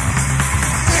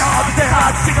 Cicho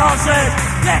oddychać, cicho żyć,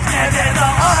 niech nie wiedzą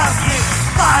o nas nikt.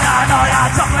 Paranoja,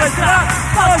 ciągły strach,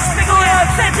 ktoś styguje,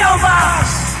 sypią was.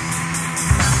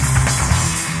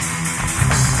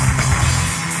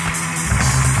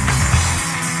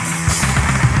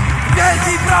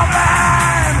 Wielki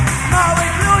problem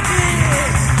małych ludzi,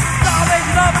 zdobyć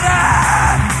dobre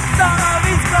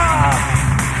stanowisko,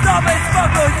 zdobyć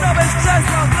spokój, zdobyć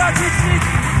krzesło, tracić nic,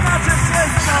 znaczy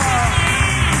wszystko.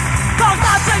 To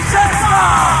znaczy wszystko!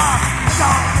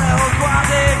 Ciągle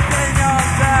układy,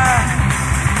 pieniądze,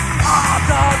 a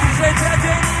to życie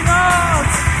dzień i noc.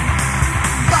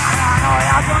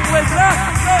 Paranoja, ciągły strach,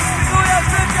 to styguje,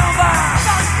 sypią was.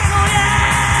 To styguje,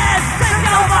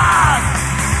 sypią was.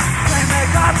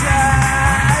 Zamykacie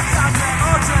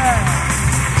oczy,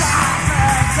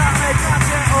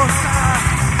 zamykacie usta.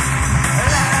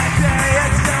 Lepiej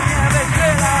jeszcze nie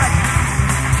wychylać,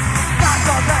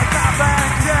 kartoteka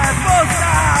będzie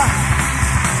pusta.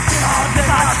 Cicho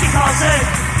oddychać, cicho żyć,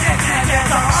 niech nie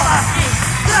wiedzą o was nikt.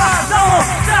 Teraz znowu,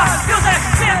 teraz biurze,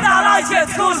 spierdalajcie w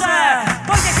górze.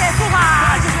 Boicie się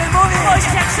słuchać, boicie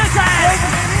się krzyczeć,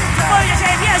 boicie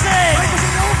się wierzyć,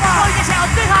 boicie się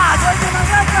oddychać,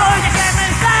 boicie się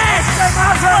myśleć,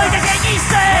 boicie się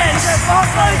niszczyć,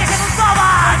 boicie się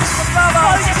bustować,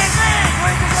 boicie się żyć,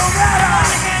 boicie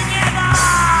się nie bać.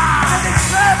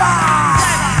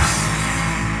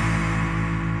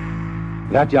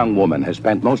 That young woman has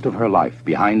spent most of her life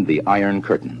behind the Iron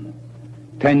Curtain.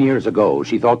 10 years ago,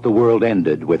 she thought the world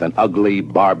ended with an ugly,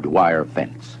 barbed wire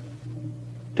fence.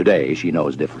 Today, she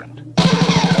knows different.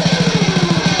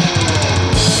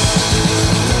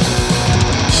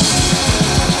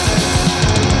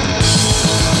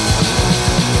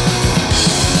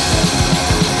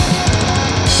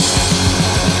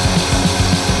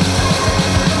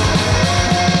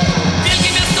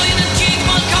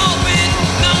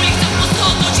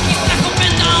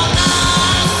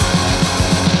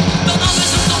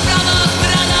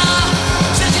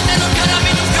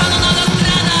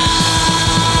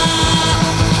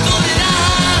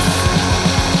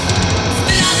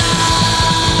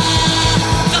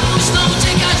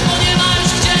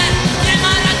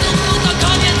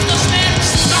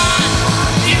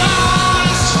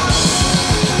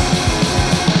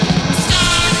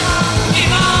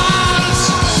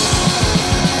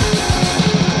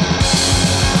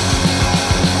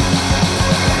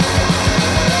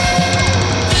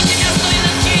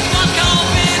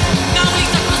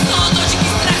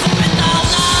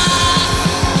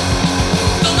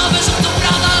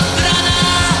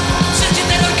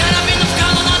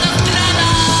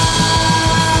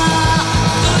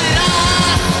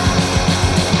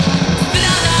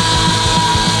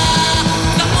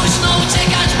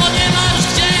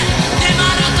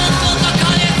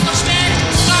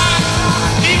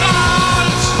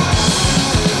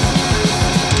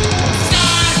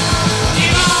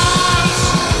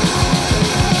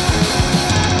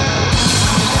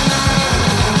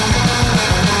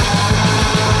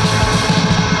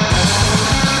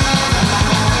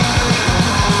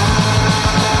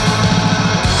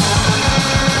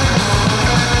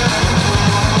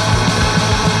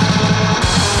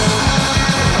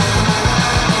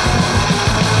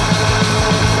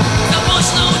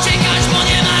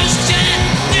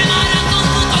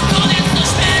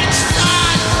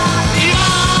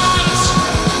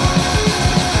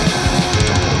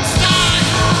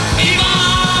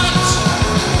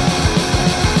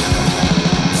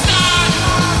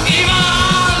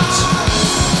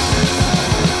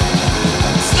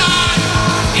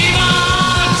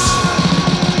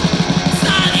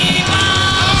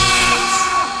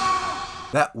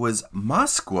 That was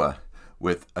Moskwa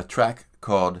with a track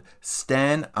called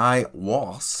Stan I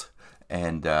Waltz,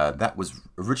 and that was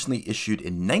originally issued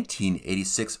in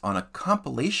 1986 on a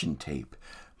compilation tape.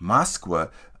 Moskwa,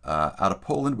 out of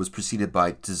Poland, was preceded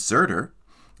by Deserter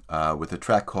with a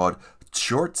track called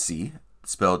Tchorze,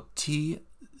 spelled Tchorze,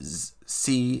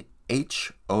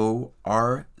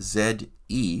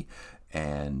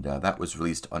 and that was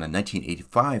released on a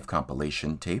 1985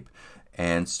 compilation tape.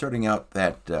 And starting out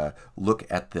that look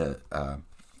at the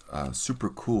super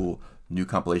cool new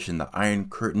compilation, The Iron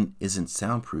Curtain Isn't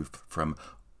Soundproof, from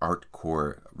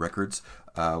Artcore Records,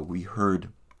 we heard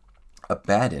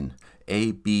Abaddon,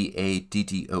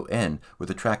 Abaddon, with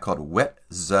a track called Wet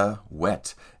Za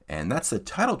Wet. And that's the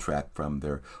title track from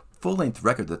their full-length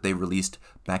record that they released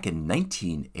back in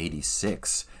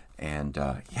 1986. And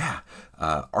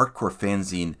Artcore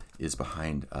Fanzine is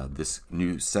behind this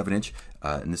new 7-inch,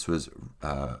 and this was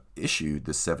issued,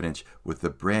 the 7-inch, with the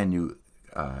brand new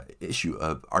issue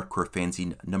of Artcore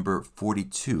Fanzine number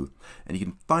 42. And you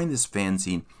can find this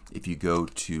fanzine if you go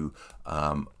to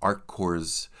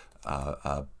Artcore's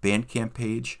Bandcamp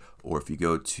page, or if you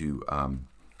go to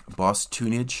Boss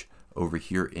Tunage over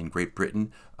here in Great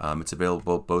Britain. It's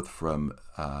available both from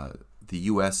the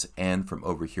US and from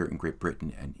over here in Great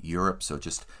Britain and Europe, so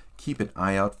just keep an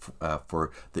eye out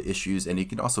for the issues, and you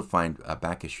can also find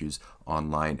back issues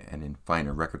online and in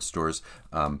finer record stores.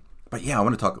 But yeah, I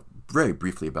want to talk very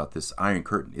briefly about this Iron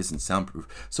Curtain Isn't Soundproof.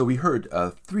 So we heard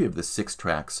 3 of the 6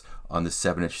 tracks on the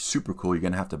 7-inch. Super cool. You're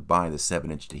going to have to buy the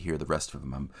 7-inch to hear the rest of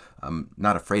them. I'm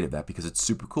not afraid of that because it's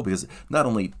super cool, because not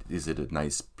only is it a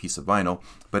nice piece of vinyl,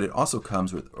 but it also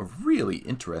comes with a really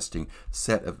interesting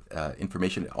set of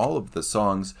information. All of the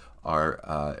songs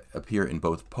appear in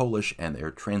both Polish, and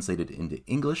they're translated into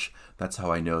English. That's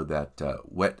how I know that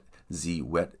Wet Z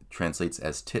Wet translates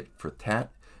as tit for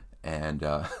tat, and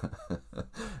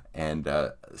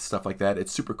stuff like that.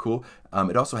 It's super cool.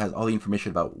 It also has all the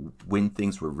information about when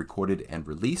things were recorded and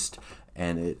released,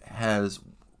 and it has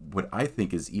what I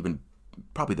think is even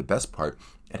probably the best part.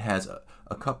 It has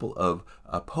a couple of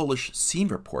Polish scene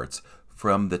reports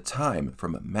from the time,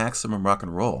 from Maximum Rock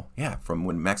and Roll. Yeah, from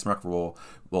when Maximum Rock and Roll,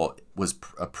 was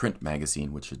a print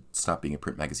magazine, which had stopped being a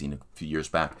print magazine a few years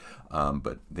back,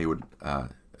 but they would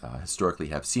historically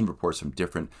have scene reports from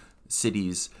different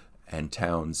cities and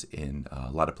towns in a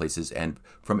lot of places, and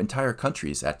from entire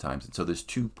countries at times. And so there's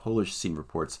 2 Polish scene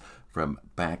reports from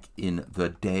back in the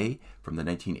day, from the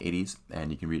 1980s,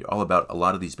 and you can read all about a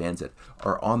lot of these bands that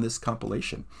are on this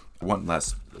compilation. One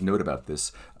last note about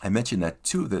this. I mentioned that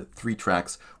 2 of the 3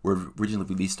 tracks were originally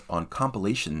released on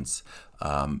compilations,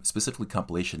 specifically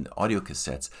compilation audio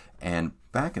cassettes, and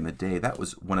back in the day, that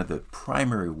was one of the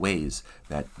primary ways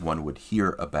that one would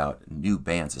hear about new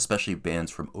bands, especially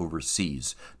bands from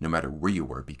overseas, no matter where you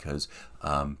were, because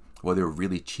they were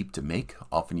really cheap to make.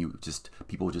 Often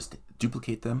people would just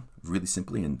duplicate them really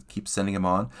simply and keep sending them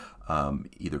on,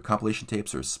 either compilation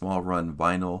tapes or small run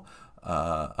vinyl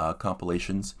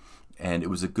compilations. And it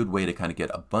was a good way to kind of get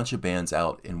a bunch of bands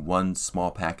out in one small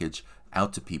package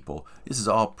out to people. This is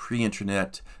all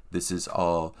pre-internet. This is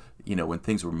all, when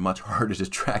things were much harder to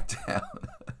track down.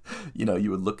 You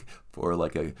would look for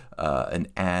like an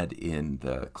ad in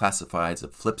the classifieds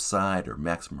of Flipside or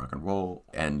Maximum Rock and Roll,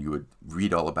 and you would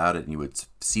read all about it, and you would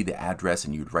see the address,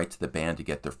 and you would write to the band to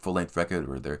get their full-length record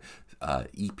or their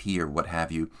EP or what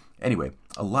have you. Anyway,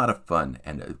 a lot of fun,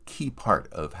 and a key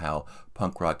part of how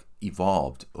punk rock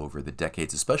evolved over the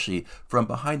decades, especially from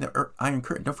behind the Iron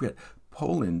Curtain. Don't forget,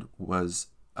 Poland was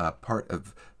part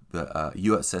of the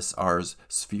USSR's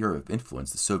sphere of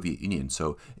influence, the Soviet Union.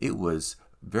 So it was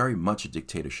very much a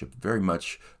dictatorship, very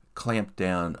much clamped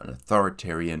down, an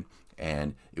authoritarian,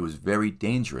 and it was very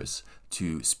dangerous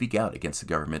to speak out against the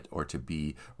government or to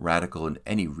be radical in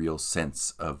any real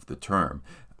sense of the term,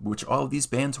 which all of these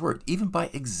bands were. Even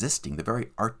by existing, the very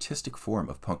artistic form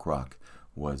of punk rock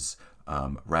was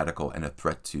radical and a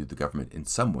threat to the government in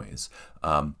some ways.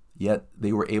 Yet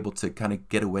they were able to kind of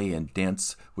get away and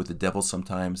dance with the devil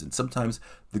sometimes, and sometimes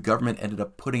the government ended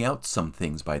up putting out some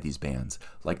things by these bands.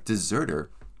 Like Deserter,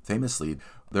 famously,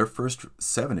 their first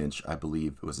 7-inch, I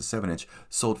believe it was a 7-inch,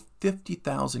 sold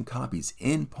 50,000 copies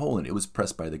in Poland. It was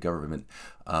pressed by the government,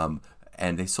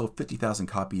 and they sold 50,000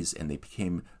 copies, and they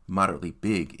became moderately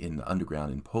big in the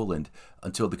underground in Poland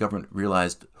until the government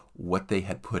realized what they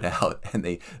had put out, and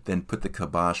they then put the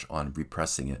kibosh on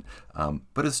repressing it.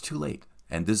 But it's too late.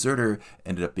 And Deserter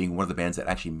ended up being one of the bands that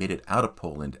actually made it out of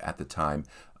Poland at the time.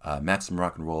 Maximum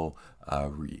Rock and Roll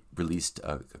released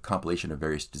a compilation of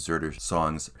various Deserter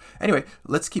songs. Anyway,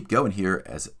 let's keep going here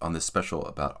as on this special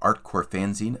about Artcore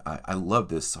Fanzine. I love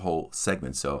this whole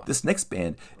segment. So this next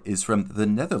band is from the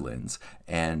Netherlands,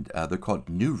 and they're called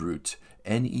Neuroot,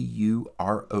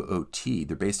 Neuroot.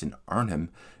 They're based in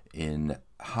Arnhem in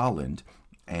Holland,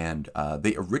 and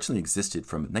they originally existed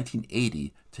from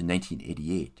 1980 to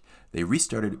 1988. They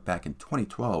restarted back in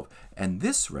 2012, and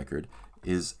this record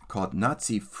is called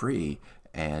Nazi Free,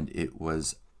 and it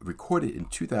was recorded in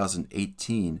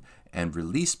 2018 and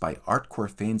released by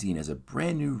Artcore Fanzine as a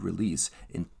brand new release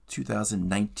in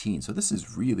 2019. So this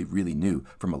is really, really new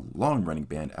from a long-running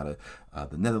band out of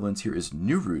the Netherlands. Here is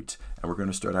New Root, and we're going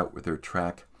to start out with their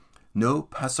track No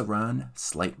Passaran,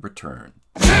 Slight Return.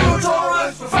 Zero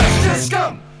tolerance for fascist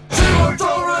scum! Zero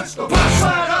tolerance for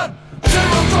Passaran!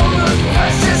 Zero tolerance for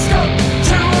fascist scum!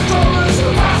 Zero tolerance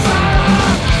for Passaran!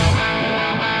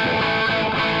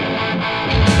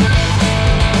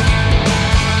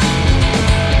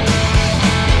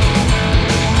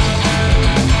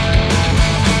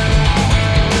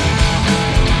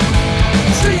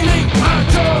 Stealing our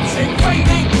jobs,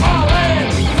 invading our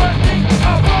land, threatening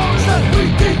our borders that we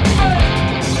defend.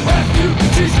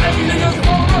 Refugees, aliens,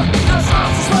 foreigners, us to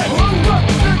slave over.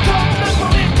 The government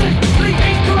politically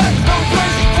incorrect. No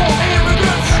place for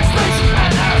immigrants, taxation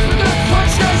and Africans,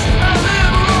 punch and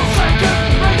liberal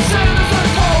second-rate senators and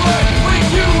foreign. With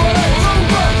you all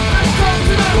over, the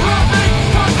continent running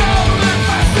for government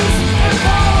fascists in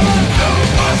Parliament. No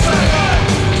Passaran,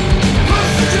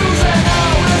 push the Jews and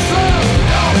our Islam.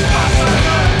 No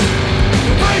Passaran,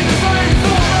 bring the faith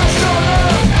for Russia.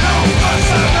 No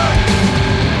Passaran,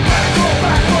 go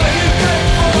back where you came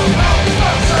from. No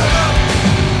Passaran,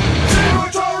 zero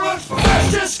tolerance for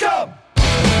fascist scum.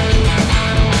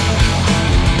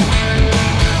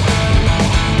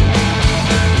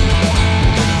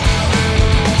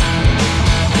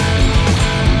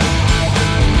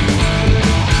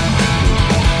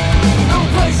 No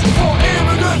place for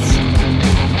immigrants,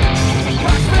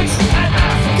 blackface and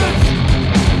Africans,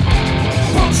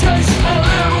 punch and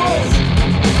liberals,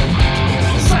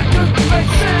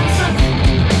 second-rate citizens,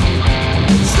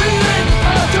 stealing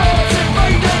our jobs,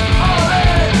 invading our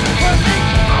land, threatening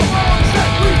our borders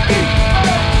that we defend.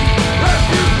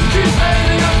 Refugees,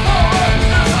 alien,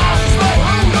 foreigners, us to slave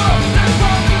over. The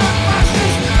government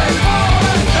fascists in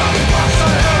Parliament. No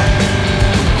Passaran,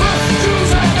 push the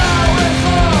Jews and our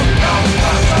Islam. No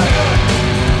Passaran,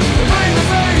 bring the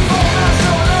faith for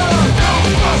Russia. No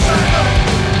Passaran,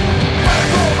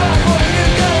 go back where you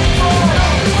came from. No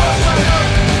Passaran,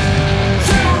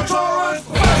 zero tolerance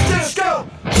for fascist scum.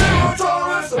 Zero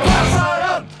tolerance for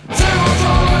Passaran.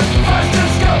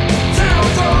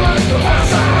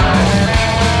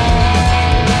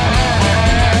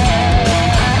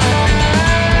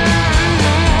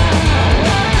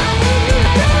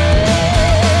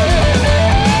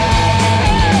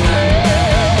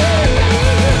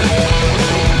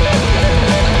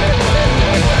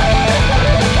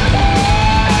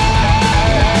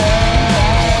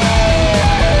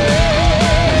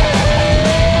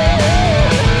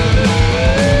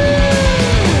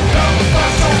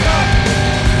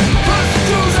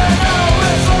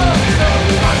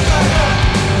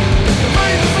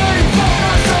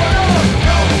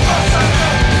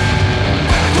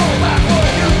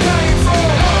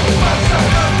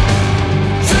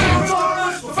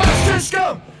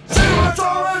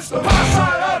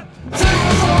 Zero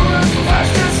tolerance for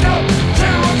fascist scum.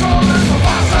 Zero tolerance for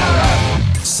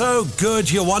Passaran. So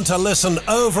good you want to listen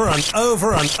over and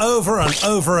over and over and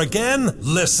over again?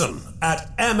 Listen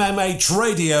at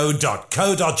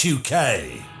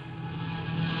mmhradio.co.uk.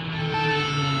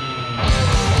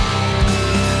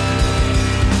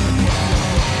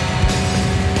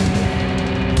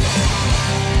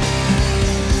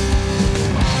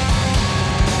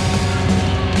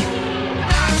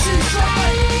 Nazi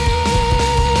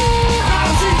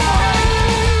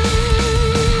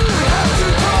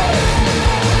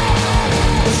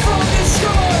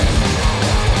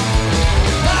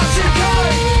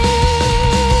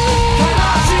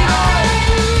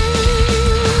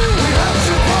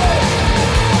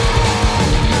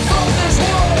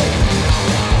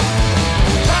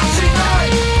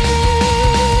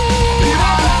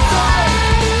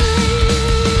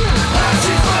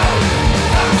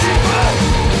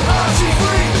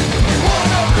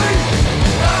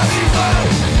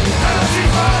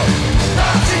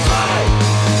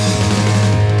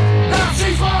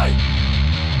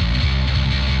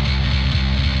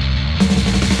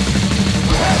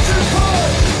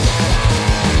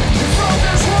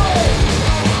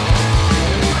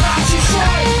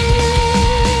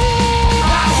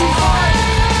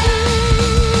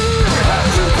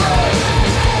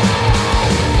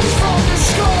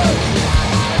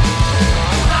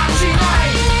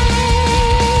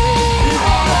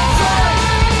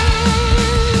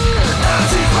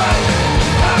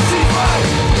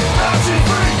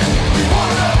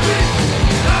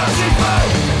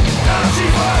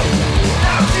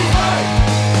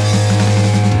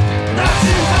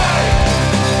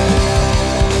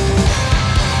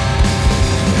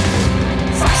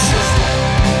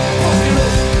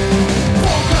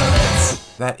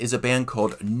That is a band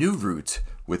called New Root.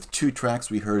 With 2 tracks,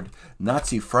 we heard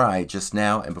Nazi Fry just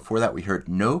now, and before that we heard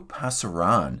No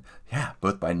Pasaran. Yeah,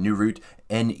 both by New Root,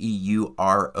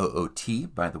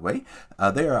 Neuroot, by the way.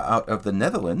 They are out of the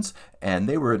Netherlands, and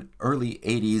they were an early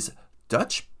 80s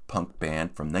Dutch punk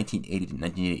band from 1980 to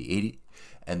 1988,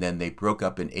 and then they broke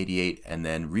up in 88 and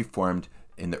then reformed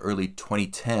in the early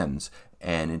 2010s.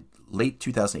 And in late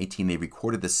 2018, they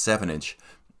recorded the 7-inch,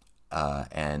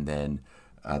 and then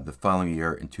the following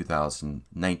year in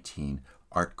 2019,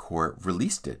 Artcore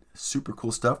released it. Super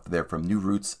cool stuff there from New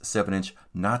Root's 7-inch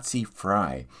Nazi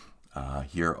Fry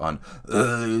here on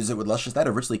Is It With Luscious. That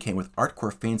originally came with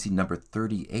Artcore Fanzine number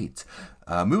 38.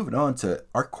 Moving on to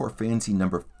Artcore Fanzine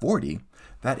number 40.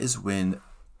 That is when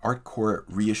Artcore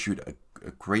reissued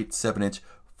a great 7-inch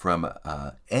from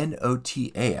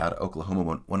NOTA out of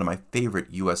Oklahoma, one of my favorite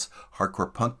U.S.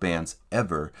 hardcore punk bands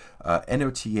ever.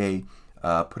 NOTA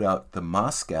put out the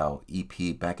Moscow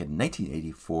EP back in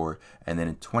 1984, and then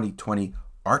in 2020,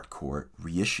 Artcore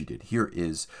reissued it. Here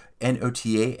is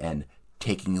NOTA and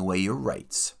Taking Away Your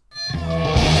Rights.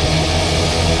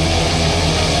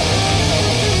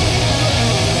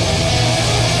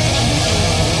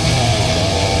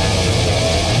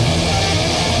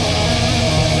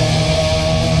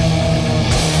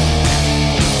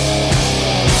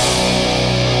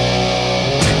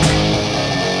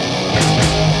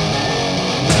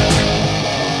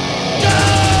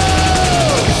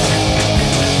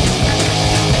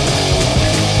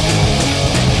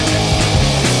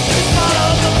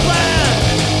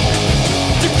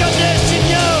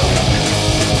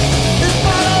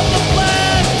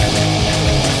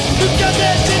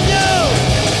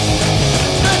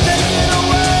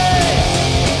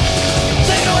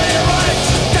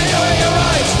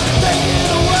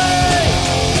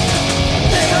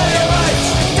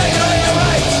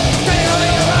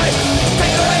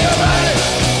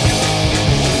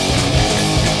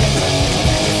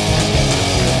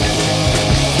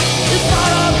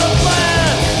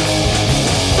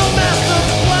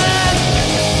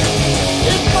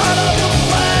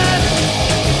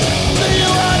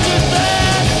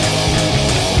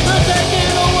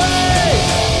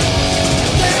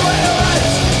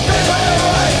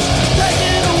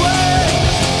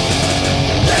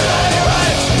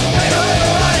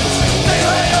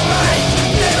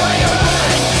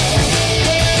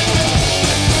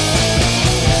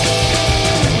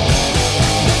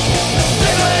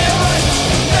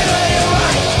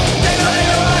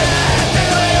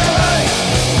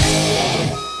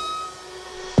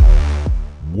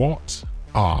 What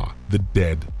are the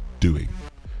dead doing?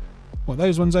 What,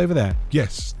 those ones over there?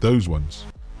 Yes, those ones.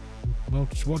 Well,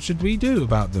 what should we do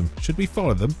about them? Should we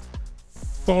follow them?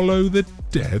 Follow the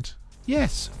dead?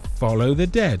 Yes, follow the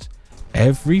dead.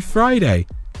 Every Friday,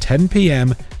 10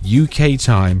 p.m. UK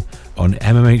time on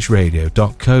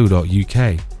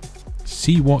mmhradio.co.uk.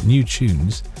 See what new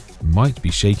tunes might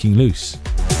be shaking loose.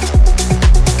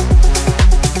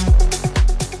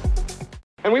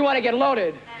 And we want to get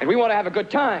loaded, and we want to have a good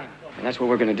time. And that's what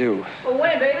we're going to do. Well,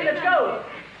 wait, baby, let's go.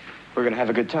 We're going to have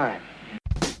a good time.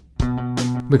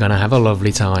 We're going to have a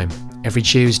lovely time. Every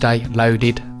Tuesday,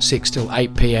 loaded, 6 till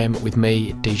 8 p.m. with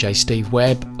me, DJ Steve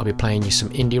Webb. I'll be playing you some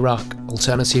indie rock,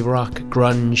 alternative rock,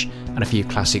 grunge, and a few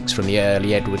classics from the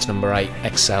early Edwards No. 8,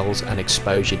 Excels and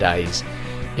Exposure days.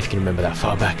 If you can remember that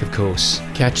far back, of course.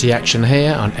 Catch the action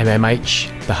here on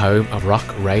MMH, the home of rock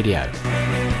radio.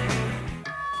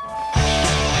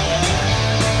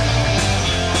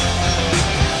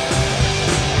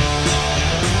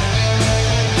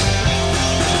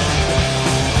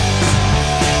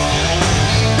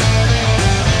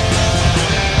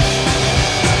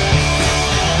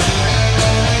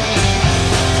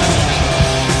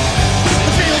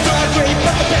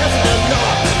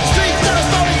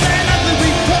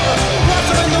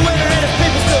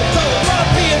 People still go,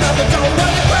 being on the door,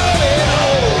 where they growing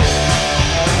old.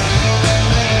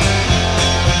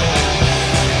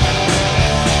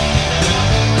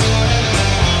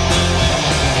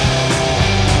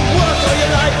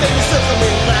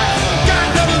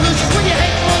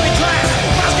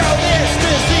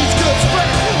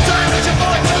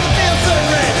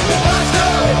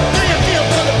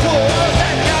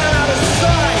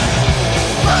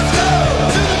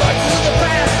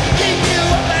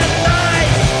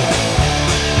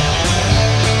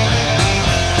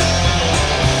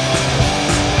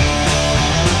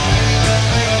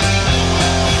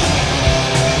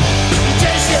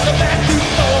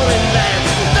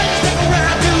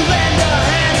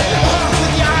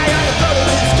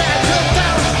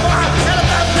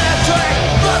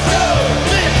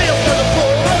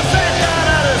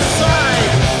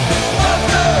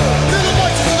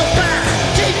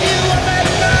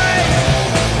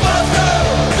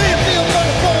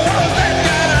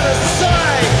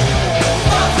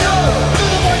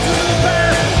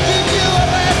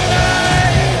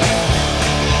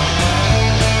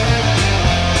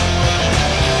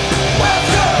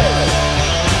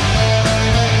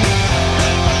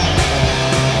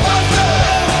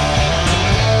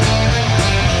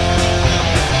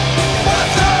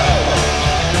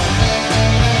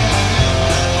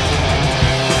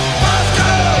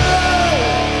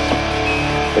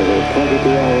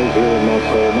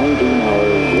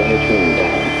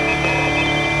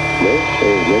 This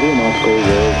is Radio Moscow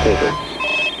World Service.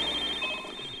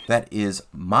 That is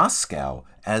Moscow,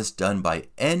 as done by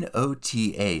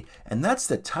NOTA, and that's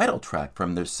the title track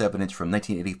from their 7-inch from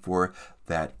 1984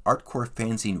 that Artcore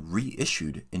Fanzine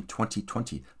reissued in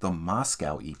 2020, the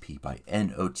Moscow EP by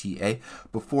NOTA.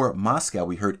 Before Moscow,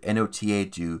 we heard NOTA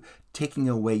do Taking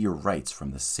Away Your Rights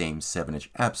from the same 7-inch,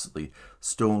 absolutely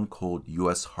stone cold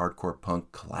US hardcore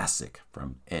punk classic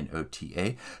from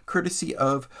NOTA, courtesy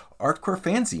of Artcore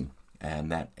Fanzine.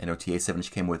 And that NOTA 7-inch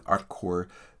came with Artcore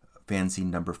Fanzine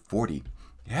number 40.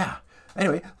 Yeah.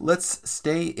 Anyway, let's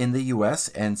stay in the US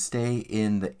and stay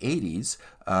in the 80s.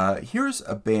 Here's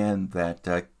a band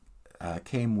that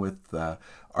came with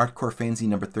Artcore Fanzine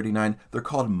number 39. They're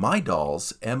called My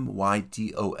Dolls,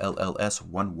 MYDOLLS,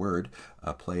 one word,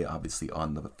 play obviously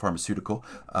on the pharmaceutical.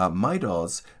 My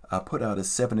Dolls put out a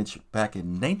 7-inch back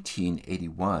in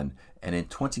 1981, and in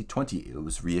 2020 it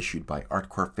was reissued by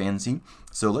Artcore Fanzine.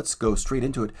 So let's go straight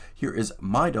into it. Here is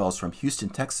My Dolls from Houston,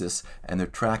 Texas, and their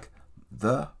track,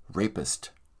 The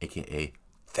Rapist, aka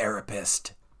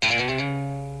Therapist.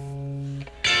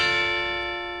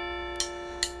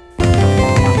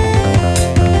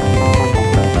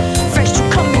 First you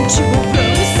come into a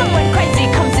room, someone crazy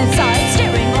comes inside,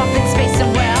 staring off in space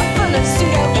somewhere, full of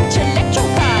pseudo-intellectual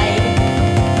pride.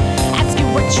 Ask you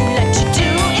what you like to do,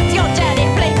 if your daddy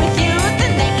played with you,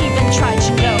 then they even try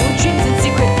to know dreams and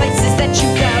secret places that you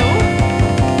go.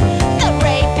 The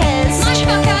rapist,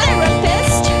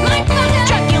 therapist,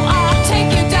 drug you off,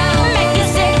 take you down, make you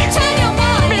sick, turn your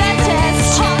mind, blood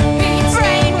test, heartbeats,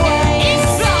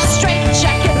 brainwaves, straight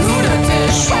jackets,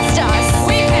 trust us,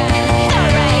 we can. The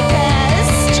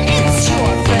rapist, it's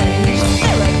your friend,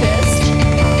 therapist,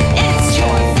 it's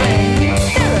your friend,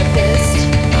 therapist,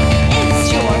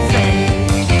 it's your friend.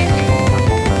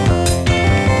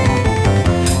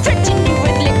 Threaten you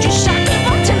with electroshock,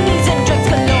 lobotomies and drugs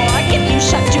galore, give you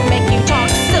shots to make you talk,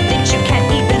 so that you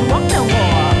can't even walk no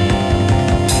more.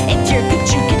 If you're good,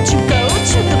 you get to go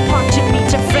to the park to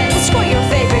meet a friend, score your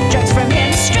favorite drugs from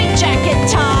him, straight jacket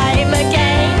time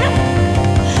again.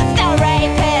 The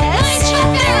rapist,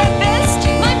 therapist,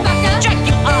 drag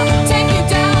you up, take you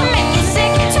down, make you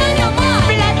sick, turn your mind,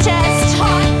 blood test,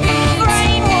 heartbeat,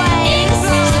 brainwaves,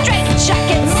 straight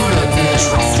jackets,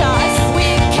 trust us, we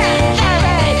can. The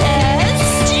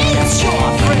rapist is your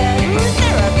friend,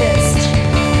 therapist,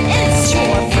 it's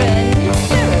your friend,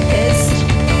 therapist,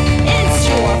 it's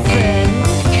your friend.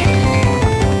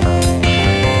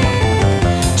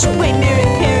 Two-way mirror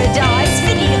paradise,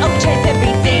 videotape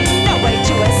everything, no way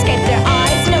to escape their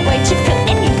eyes, no way to feel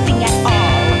anything at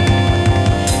all.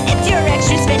 If you're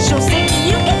extra special sick,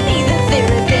 you can be the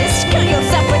therapist, kill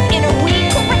yourself within a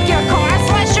week, wreck your car,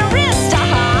 slash your wrist, ha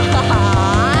ha ha ha.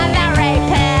 The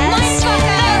rapist,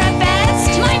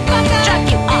 therapist, drag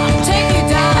you up, take you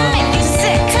down, make you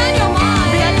sick, turn your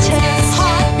mind, blood test,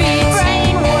 heartbeat,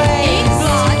 brainwaves,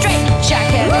 straight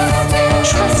jackets,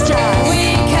 trust us,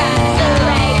 we can. The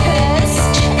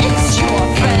rapist, it's your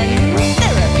friend,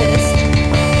 therapist,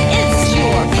 it's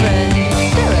your friend,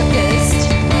 therapist,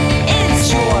 it's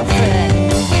your friend.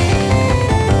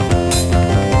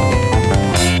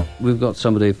 We've got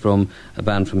somebody from a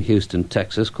band from Houston,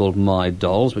 Texas called My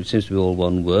Dolls, which seems to be all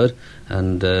one word,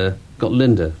 and got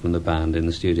Linda from the band in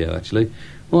the studio, actually.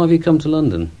 Why have you come to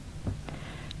London?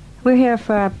 We're here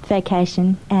for a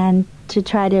vacation and to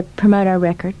try to promote our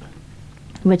record,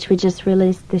 which we just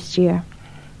released this year.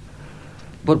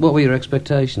 What were your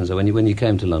expectations when you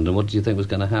came to London? What did you think was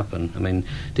going to happen? I mean,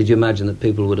 did you imagine that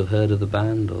people would have heard of the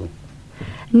band? Or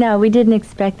No, we didn't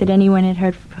expect that anyone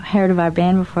had heard of our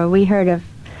band before. We heard of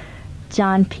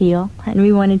John Peel, and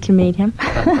we wanted to meet him.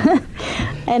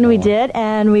 And we did,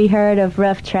 and we heard of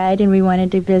Rough Trade, and we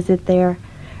wanted to visit their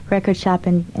record shop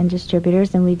and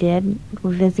distributors, and we did.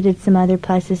 We visited some other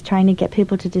places trying to get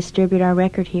people to distribute our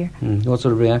record here. What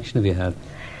sort of reaction have you had?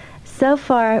 So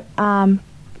far,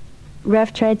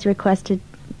 Rough Trade's requested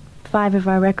 5 of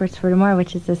our records for tomorrow,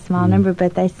 which is a small number,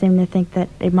 but they seem to think that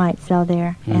it might sell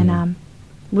there. And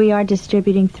we are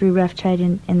distributing through Rough Trade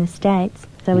in the States,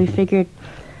 so we figured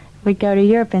we'd go to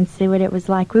Europe and see what it was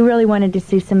like. We really wanted to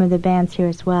see some of the bands here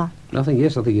as well. I think you're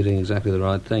doing exactly the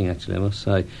right thing, actually, I must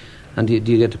say. And do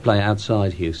you get to play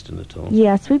outside Houston at all?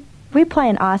 Yes, we play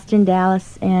in Austin,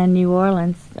 Dallas, and New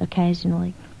Orleans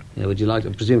occasionally. Would you like?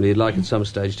 Presumably, you'd like at some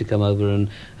stage to come over and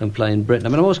play in Britain. I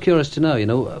mean, I'm always curious to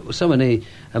know. So many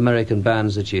American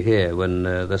bands that you hear when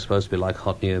they're supposed to be like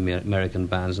hot new American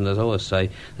bands, and as I always say,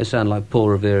 they sound like Paul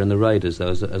Revere and the Raiders, though,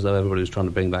 as though everybody was trying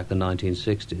to bring back the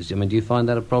 1960s. I mean, do you find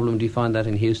that a problem? Do you find that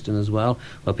in Houston as well,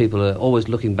 where people are always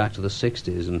looking back to the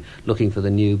 60s and looking for the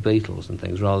new Beatles and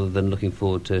things, rather than looking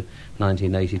forward to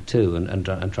 1982 and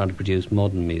trying to produce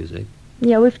modern music?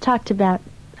 Yeah, we've talked about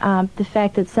the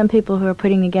fact that some people who are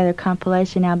putting together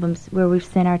compilation albums where we've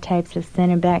sent our tapes have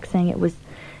sent them back saying it was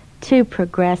too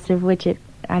progressive, which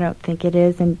I don't think it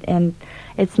is, and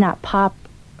it's not pop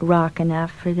rock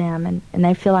enough for them, and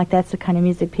they feel like that's the kind of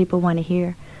music people want to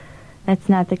hear. That's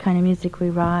not the kind of music we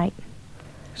write.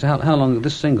 So how long,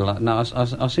 this single, now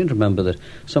I seem to remember that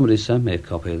somebody sent me a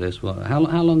copy of this. How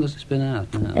long has this been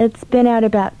out now? It's been out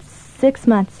about 6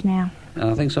 months now.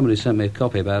 I think somebody sent me a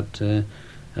copy about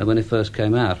when it first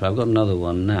came out. I've got another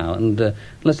one now, and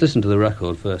let's listen to the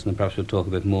record first, and then perhaps we'll talk a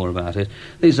bit more about it.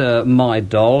 These are My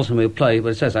Dolls, and we'll play, but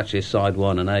it says actually side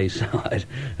 1 and A side,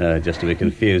 just to be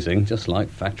confusing, just like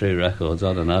factory records,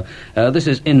 I don't know. This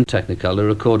is in Technicolor,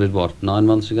 recorded, 9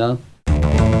 months ago?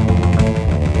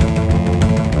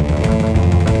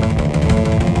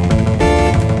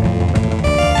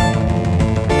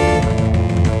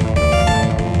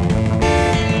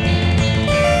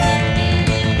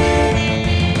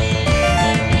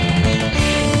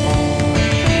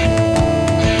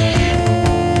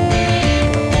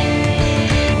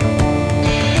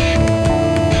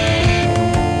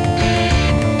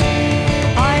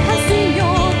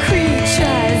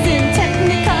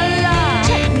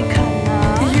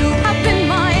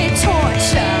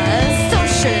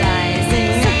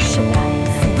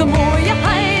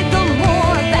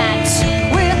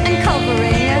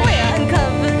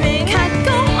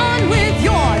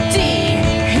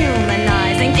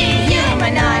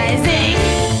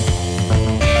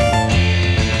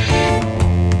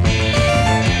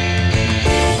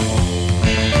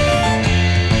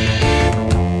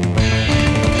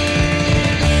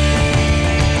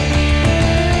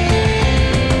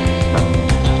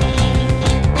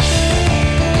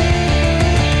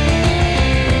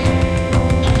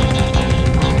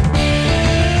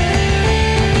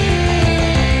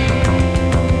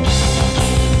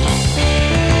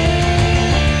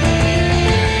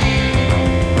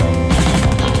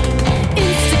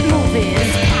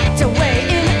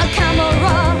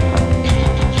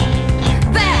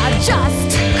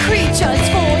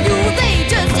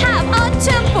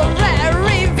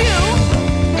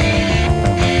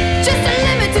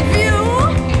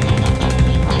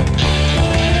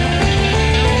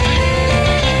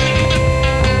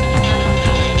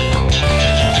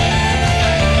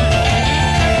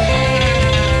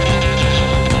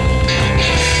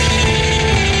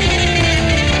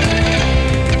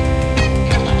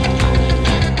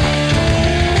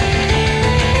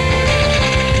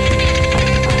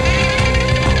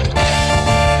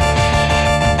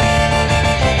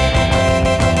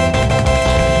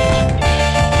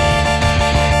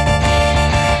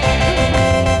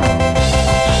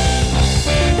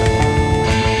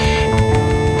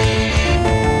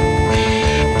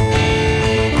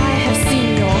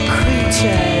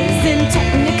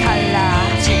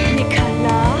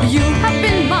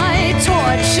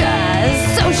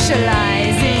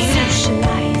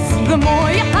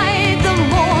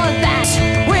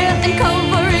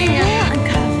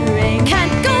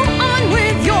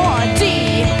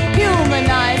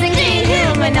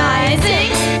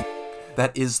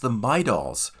 That is the My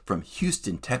Dolls from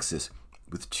Houston, Texas,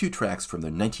 with 2 tracks from their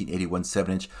 1981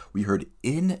 7-inch. We heard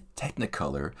In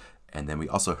Technicolor, and then we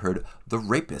also heard The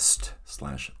Rapist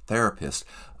 / Therapist.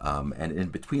 And in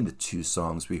between the 2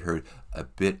 songs, we heard a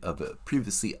bit of a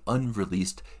previously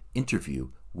unreleased interview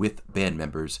with band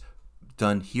members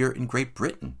done here in Great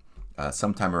Britain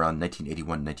sometime around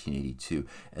 1981-1982.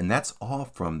 And that's all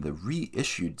from the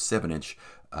reissued 7-inch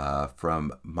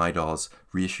from My Dolls,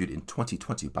 reissued in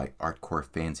 2020 by Artcore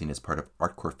Fanzine as part of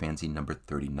Artcore Fanzine number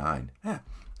 39. Yeah.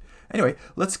 Anyway,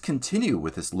 let's continue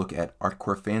with this look at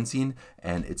Artcore Fanzine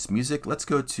and its music. Let's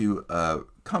go to a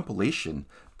compilation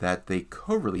that they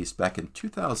co-released back in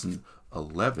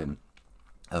 2011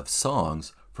 of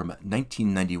songs from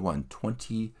 1991,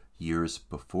 20 years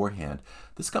beforehand.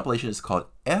 This compilation is called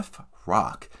F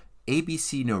Rock,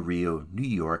 ABC No Rio, New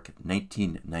York,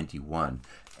 1991.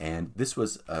 And this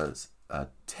was a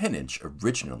 10-inch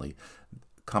originally,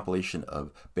 compilation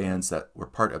of bands that were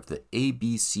part of the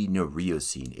ABC No Rio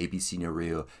scene. ABC No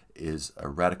Rio is a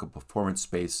radical performance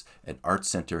space and art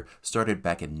center started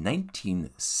back in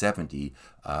 1970.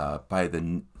 By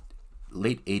the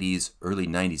late 80s, early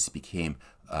 90s, it became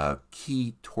a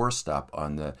key tour stop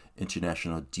on the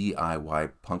international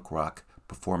DIY punk rock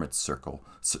performance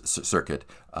circuit.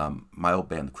 My old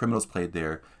band, The Criminals, played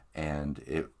there, and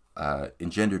it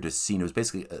engendered a scene. It was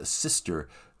basically a sister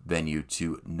venue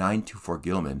to 924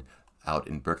 Gilman out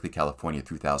in Berkeley, California,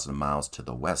 3,000 miles to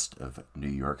the west of New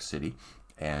York City.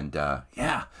 And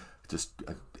just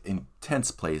an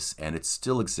intense place, and it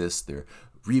still exists. They're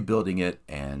rebuilding it,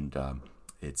 and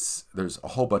there's a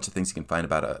whole bunch of things you can find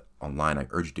about it online. I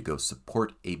urge you to go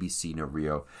support ABC No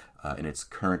Rio in its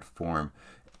current form.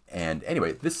 And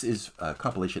anyway, this is a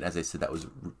compilation, as I said, that was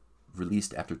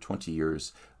released after 20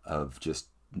 years of just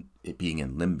it being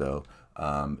in limbo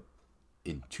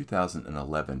in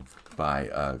 2011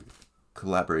 by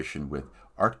collaboration with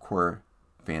Artcore,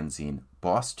 Fanzine,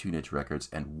 Boss Tunage Records,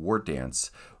 and War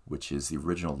Dance, which is the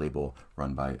original label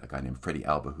run by a guy named Freddie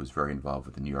Alba, who's very involved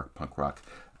with the New York punk rock,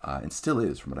 and still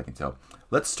is, from what I can tell.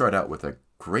 Let's start out with a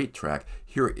great track.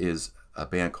 Here is a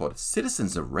band called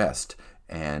Citizens Arrest,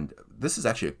 and this is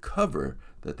actually a cover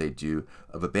that they do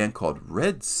of a band called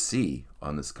Red Sea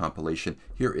on this compilation.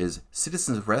 Here is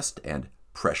Citizens Arrest and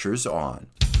Pressure's On.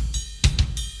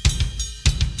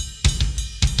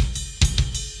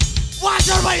 Why is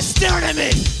everybody staring at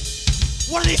me?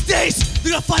 One of these days,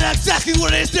 they're gonna find out exactly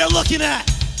what it is they're looking at.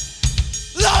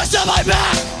 Lowest on my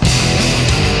back,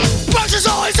 pressure's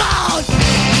always on.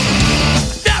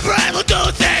 Never able to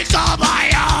do things on my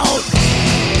own.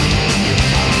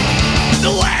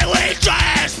 The way we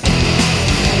dress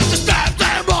disturbs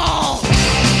them all.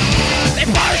 They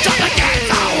push up against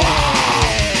the wall.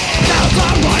 Sounds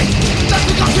alright, that's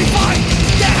because we fight.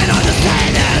 Can't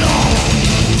understand it all.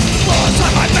 Lowest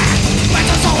on my back,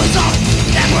 pressure's always on.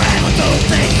 Never able to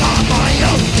think on my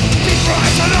own. Keep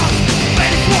rising up,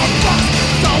 waiting for a bus.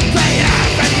 Don't pay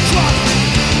half any trust.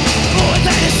 Who is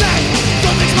they to say?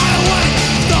 Something's my way.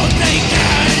 Don't think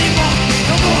care anymore.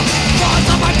 No more thoughts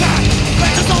on my back.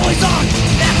 Pressure's always on.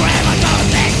 Never able to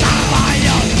think on my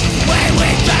own. Way we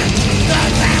dress, the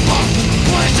example.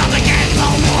 Push up against the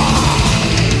wall.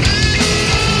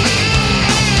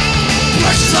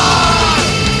 Pressure's on.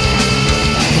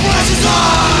 Pressure's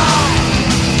on.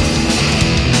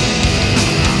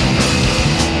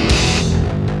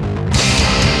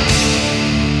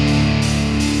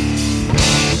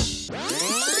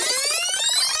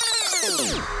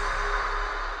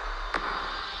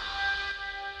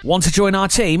 Want to join our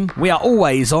team? We are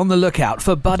always on the lookout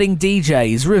for budding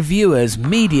DJs, reviewers,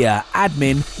 media,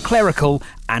 admin, clerical,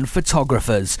 and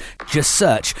photographers. Just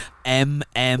search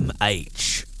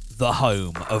MMH, the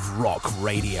home of rock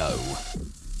radio.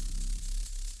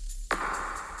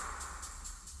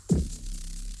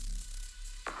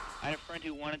 I had a friend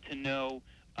who wanted to know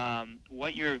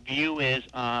what your view is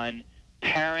on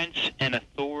parents and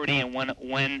authority, and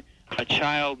when a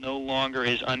child no longer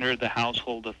is under the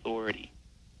household authority.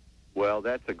 Well,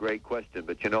 that's a great question,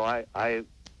 but you know,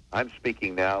 I'm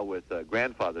speaking now with a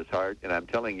grandfather's heart, and I'm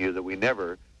telling you that we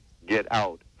never get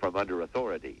out from under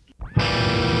authority.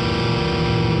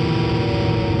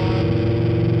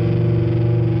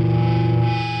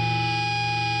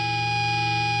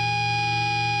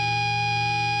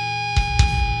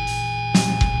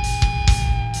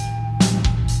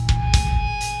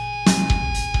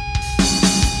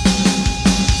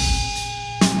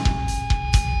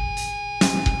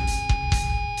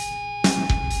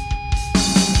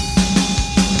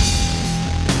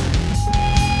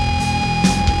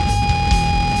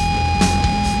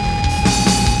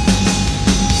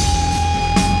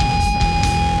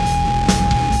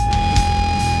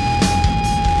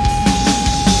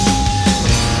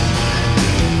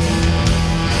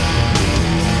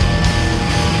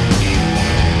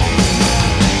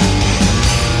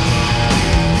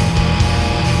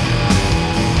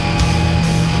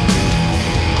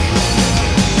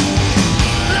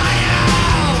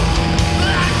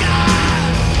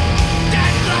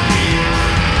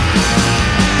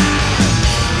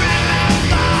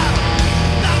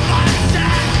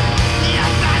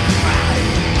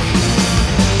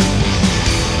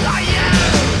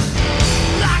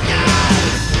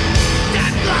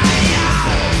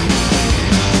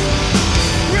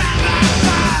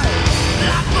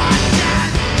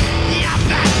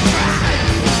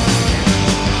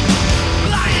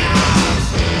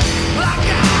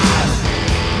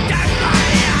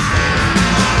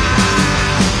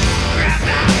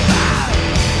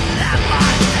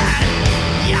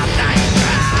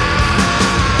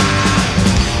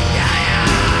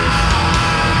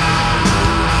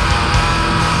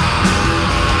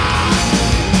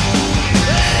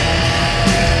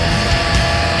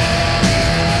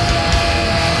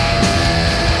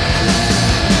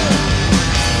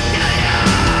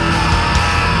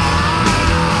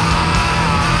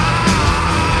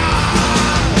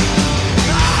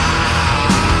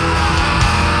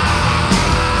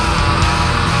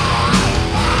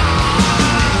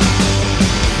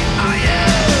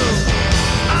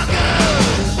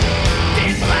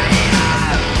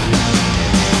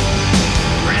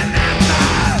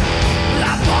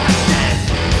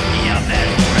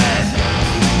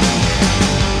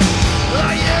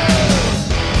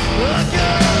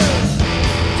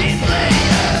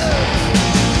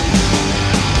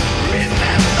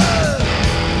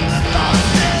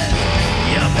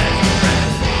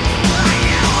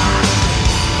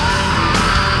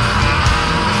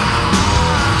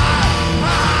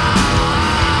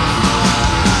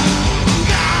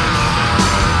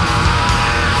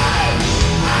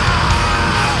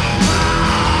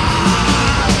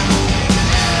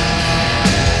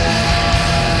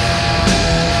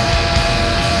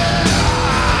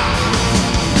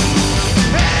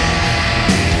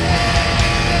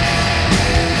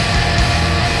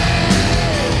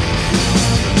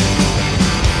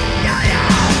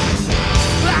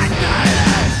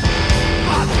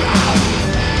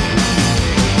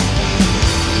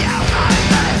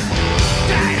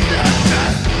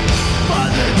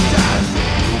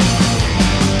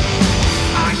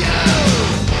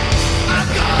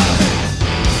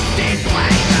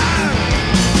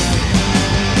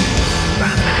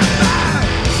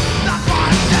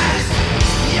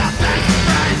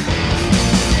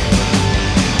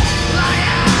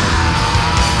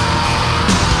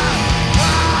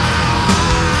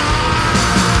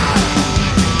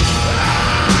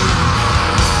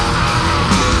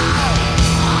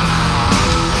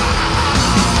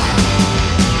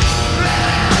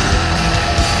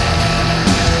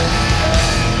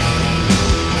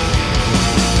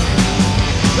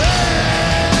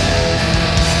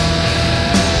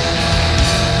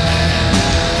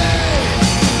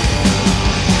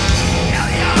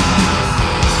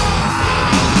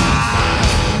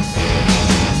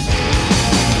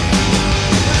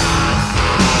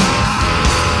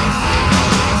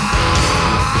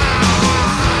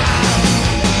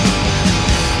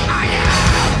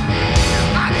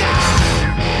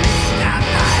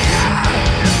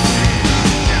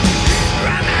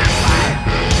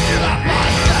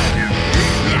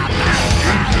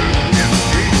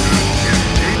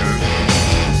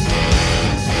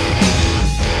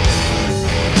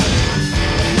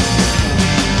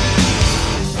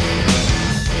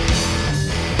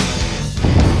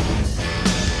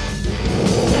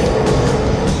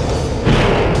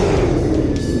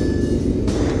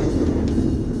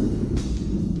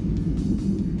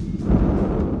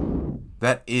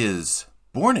 That is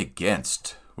Born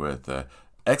Against with an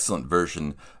excellent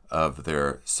version of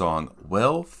their song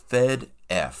Well Fed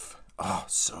F. Oh,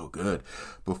 so good.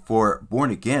 Before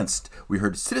Born Against, we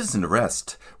heard Citizen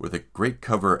Arrest with a great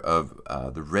cover of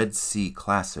the Red Sea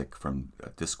classic from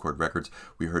Discord Records.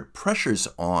 We heard Pressures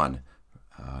On,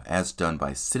 as done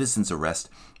by Citizen's Arrest,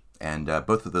 and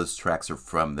both of those tracks are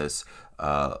from this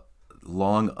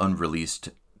long unreleased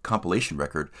compilation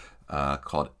record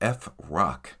called F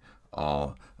Rock,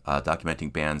 all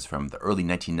documenting bands from the early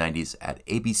 1990s at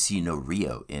ABC No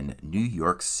Rio in New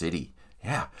York City.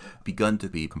 Yeah, begun to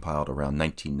be compiled around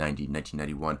 1990,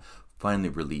 1991, finally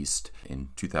released in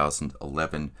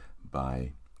 2011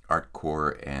 by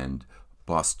Artcore and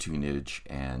Boss Tunage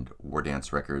and War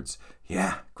Dance Records.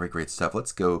 Yeah, great stuff.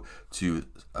 Let's go to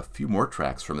a few more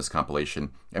tracks from this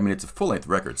compilation. I mean, it's a full-length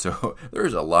record, so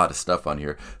there's a lot of stuff on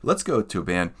here. Let's go to a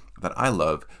band that I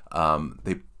love.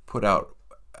 They put out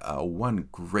one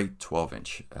great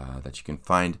 12-inch that you can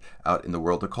find out in the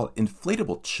world. They're called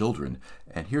Inflatable Children,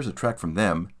 and here's a track from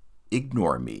them,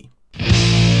 Ignore Me.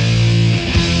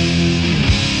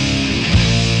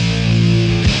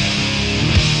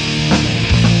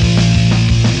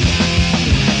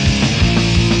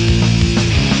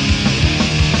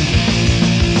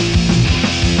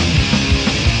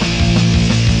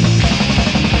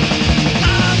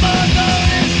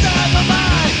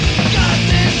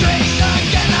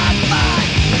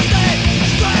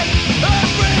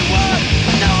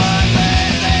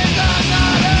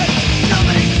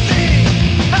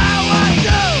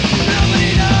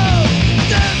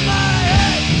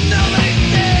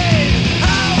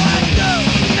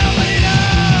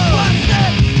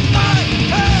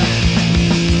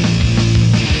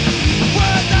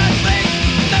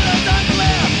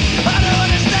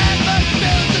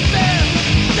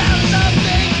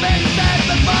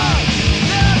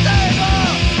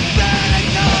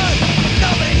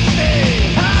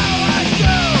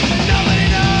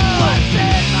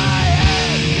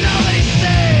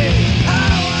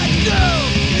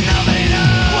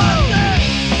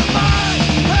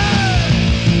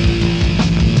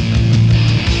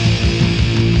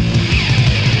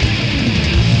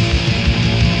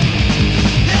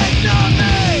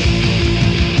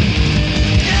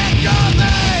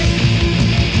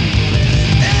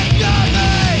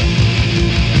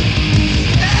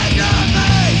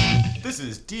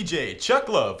 Chuck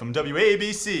Love from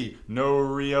WABC, No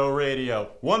Rio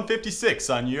Radio, 156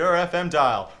 on your FM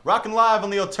dial. Rockin' live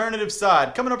on the alternative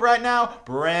side. Coming up right now,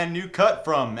 brand new cut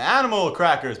from Animal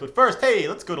Crackers. But first, hey,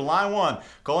 let's go to line one.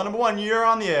 Caller number one, you're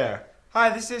on the air. Hi,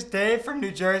 this is Dave from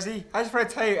New Jersey. I just want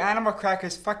to tell you, Animal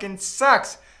Crackers fucking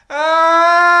sucks.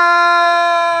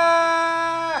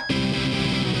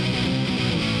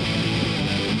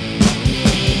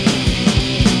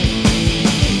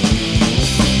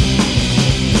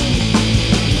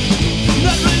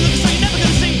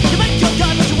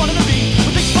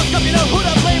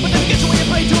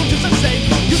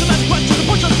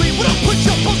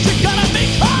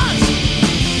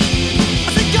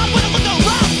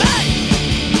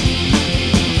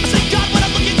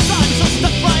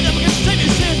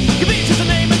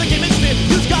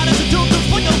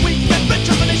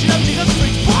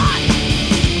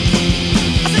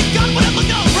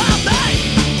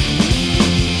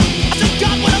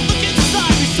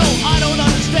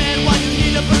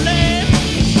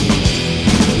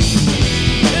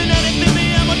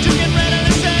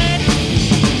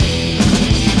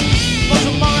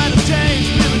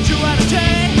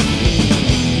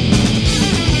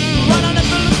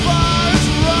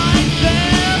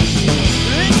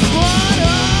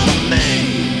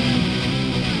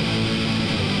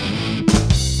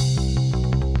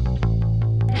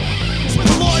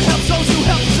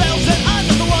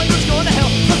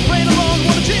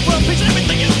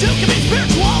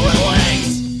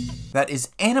 That is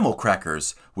Animal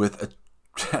Crackers with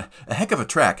a heck of a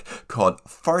track called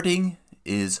Farting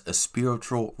is a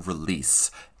Spiritual Release.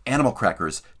 Animal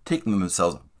Crackers taking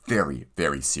themselves very,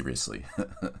 very seriously.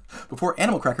 Before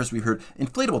Animal Crackers, we heard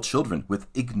Inflatable Children with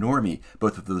Ignore Me.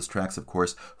 Both of those tracks, of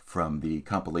course, from the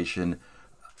compilation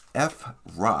F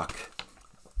Rock,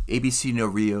 ABC No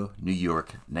Rio, New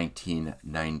York,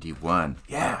 1991.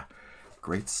 Yeah,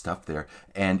 great stuff there.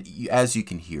 And as you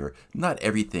can hear, not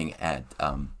everything at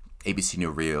ABC No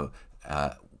Rio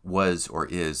was or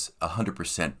is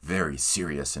 100% very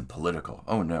serious and political.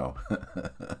 Oh no.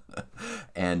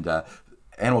 And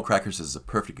Animal Crackers is a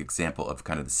perfect example of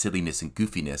kind of the silliness and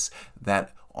goofiness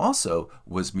that also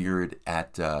was mirrored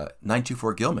at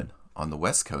 924 Gilman on the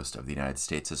west coast of the United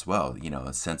States as well. You know,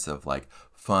 a sense of like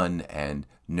fun and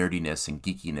nerdiness and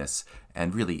geekiness,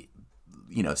 and really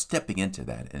stepping into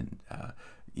that and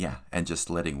and just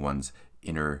letting one's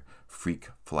inner freak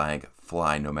flag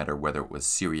fly, no matter whether it was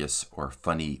serious or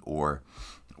funny or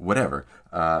whatever.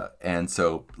 And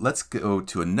so let's go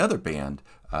to another band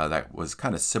that was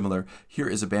kind of similar. Here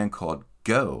is a band called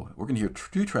Go. We're going to hear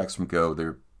 2 tracks from Go.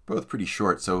 They're both pretty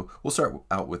short, so we'll start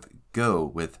out with Go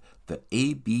with the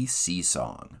ABC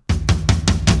song.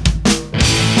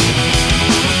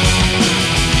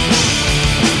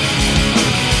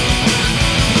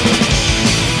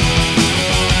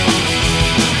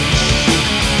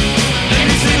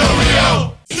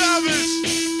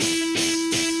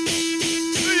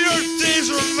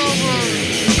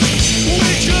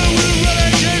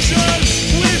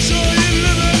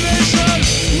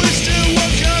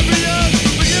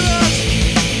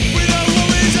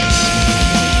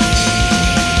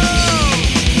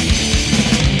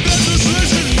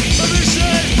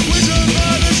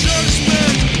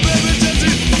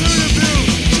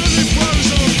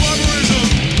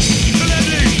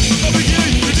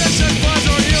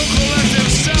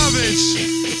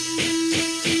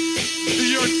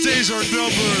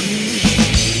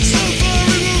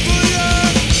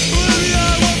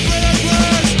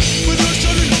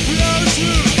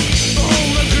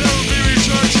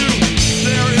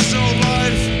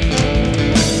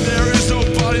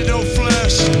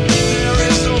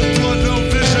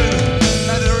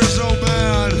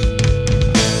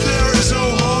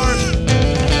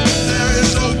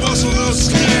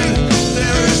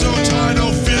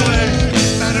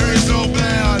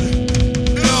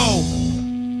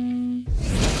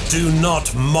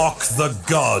 Mock the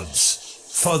gods,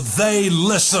 for they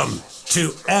listen to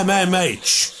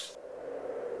MMH.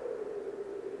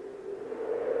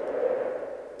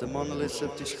 The monoliths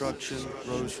of destruction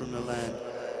rose from the land.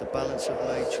 The balance of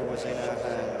nature was in our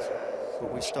hands.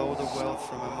 But we stole the wealth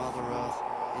from our Mother Earth.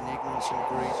 In ignorance and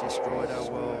greed destroyed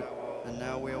our world. And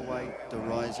now we await the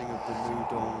rising of the new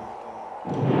dawn.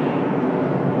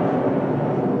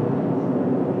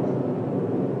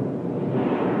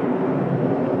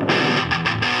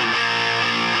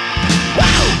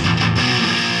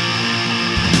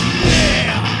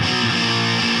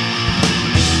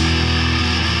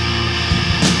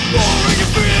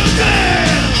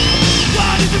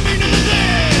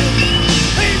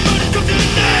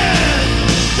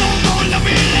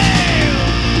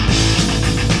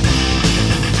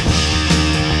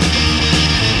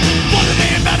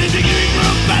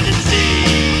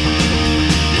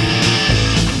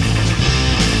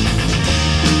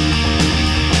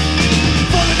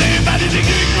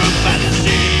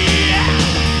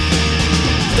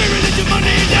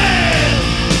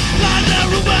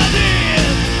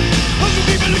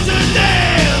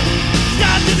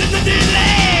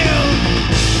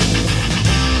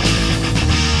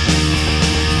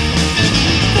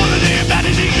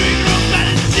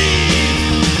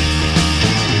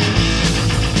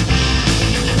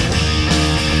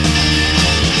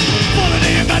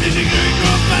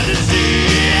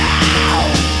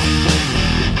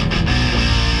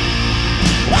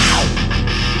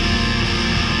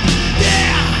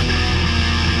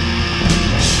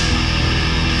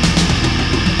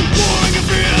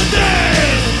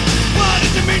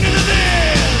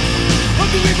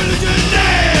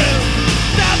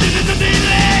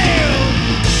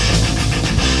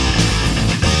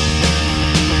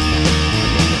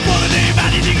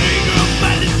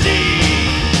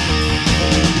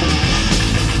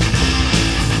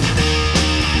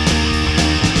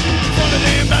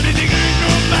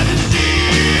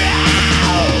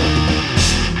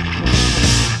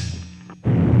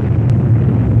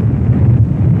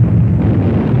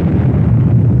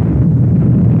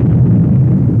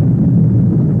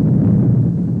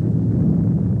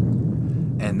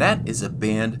 Is a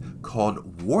band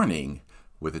called Warning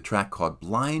with a track called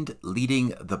Blind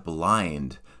Leading the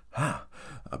Blind.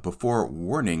 Before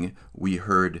Warning, we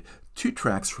heard 2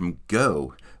 tracks from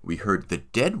Go. We heard The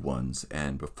Dead Ones,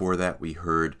 and before that we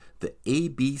heard the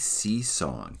ABC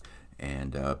song.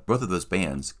 And both of those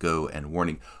bands, Go and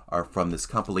Warning, are from this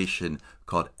compilation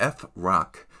called F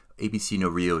Rock, ABC No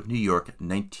Rio, New York,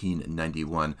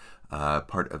 1991,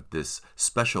 part of this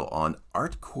special on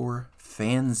Artcore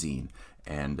Fanzine.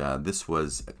 And this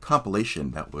was a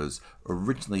compilation that was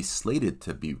originally slated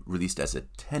to be released as a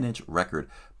 10-inch record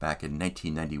back in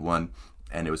 1991,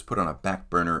 and it was put on a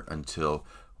back burner until,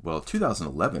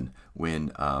 2011, when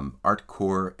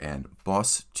Artcore and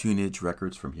Boss Tunage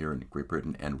Records from here in Great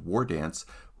Britain and War Dance,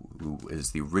 who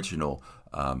is the original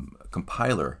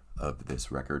compiler of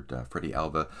this record, Freddie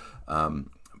Alva,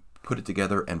 put it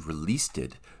together and released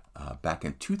it back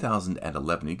in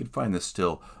 2011. You can find this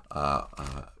still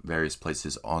various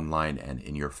places online and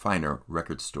in your finer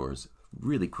record stores.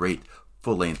 Really great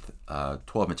full-length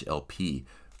 12-inch LP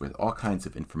with all kinds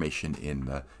of information in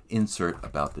the insert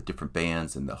about the different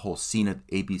bands and the whole scene of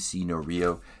ABC No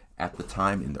Rio at the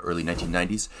time in the early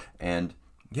 1990s. And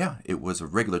yeah, it was a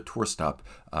regular tour stop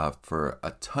for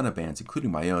a ton of bands,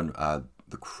 including my own,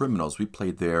 The Criminals. We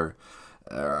played there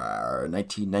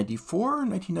 1994,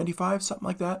 1995, something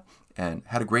like that, and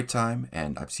had a great time.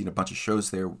 And I've seen a bunch of shows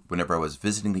there whenever I was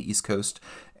visiting the East Coast.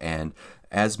 And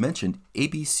as mentioned,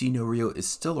 ABC No Rio is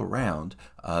still around.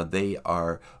 They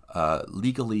are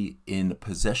legally in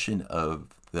possession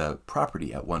of the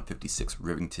property at 156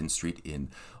 Rivington Street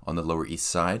on the Lower East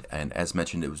Side. And as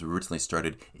mentioned, it was originally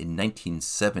started in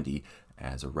 1970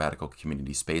 as a radical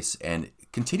community space and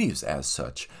continues as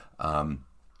such.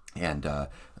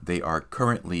 They are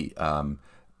currently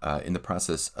in the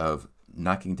process of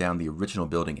knocking down the original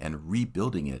building and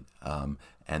rebuilding it.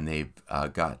 And they've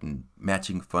gotten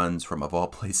matching funds from, of all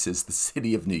places, the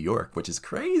city of New York, which is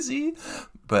crazy.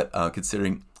 But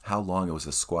considering how long it was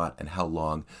a squat and how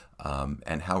long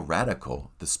and how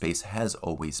radical the space has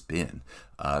always been.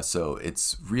 So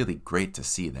it's really great to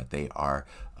see that they are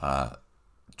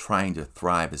trying to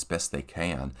thrive as best they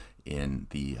can in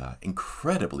the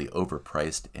incredibly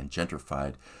overpriced and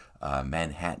gentrified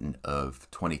Manhattan of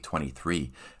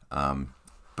 2023.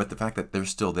 But the fact that they're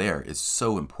still there is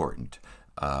so important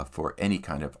for any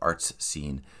kind of arts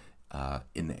scene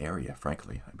in the area,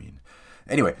 frankly. I mean,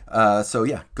 anyway, so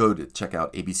yeah, go to check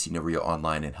out ABC No Rio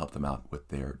online and help them out with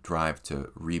their drive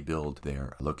to rebuild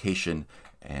their location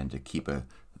and to keep a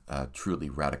truly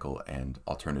radical and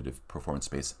alternative performance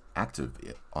space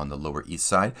active on the Lower East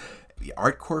Side. The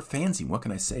Artcore Fanzine, what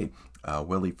can I say?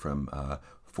 Willie from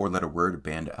Four Letter Word, a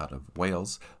band out of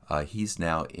Wales. He's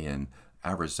now in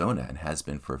Arizona and has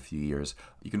been for a few years.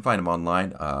 You can find him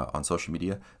online on social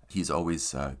media. He's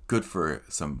always good for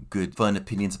some good, fun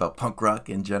opinions about punk rock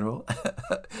in general,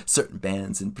 certain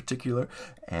bands in particular,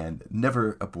 and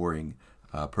never a boring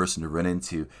person to run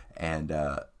into. And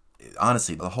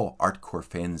honestly, the whole Artcore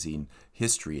Fanzine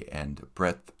history and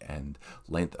breadth and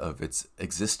length of its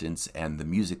existence and the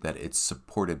music that it's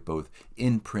supported both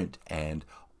in print and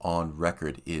on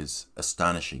record is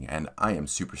astonishing. And I am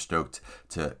super stoked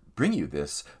to bring you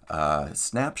this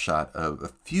snapshot of a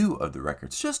few of the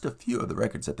records, just a few of the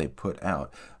records that they put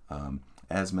out.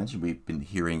 As mentioned, we've been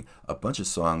hearing a bunch of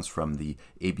songs from the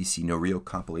ABC No Rio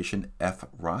compilation F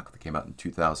Rock that came out in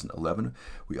 2011.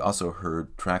 We also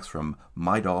heard tracks from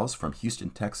My Dolls from Houston,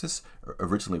 Texas,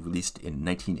 originally released in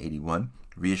 1981,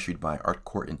 reissued by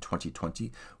Artcore in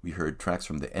 2020. We heard tracks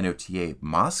from the NOTA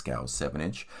Moscow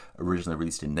 7-inch, originally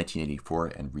released in 1984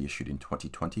 and reissued in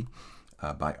 2020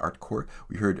 by Artcore.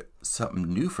 We heard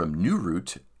something new from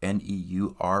Neuroot,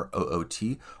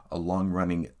 Neuroot, a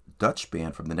long-running Dutch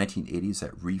band from the 1980s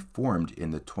that reformed in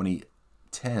the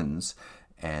 2010s,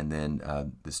 and then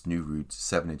this Neuroot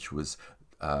 7-inch was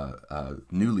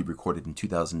newly recorded in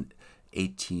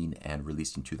 2018 and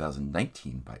released in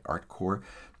 2019 by Artcore.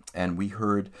 And we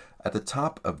heard at the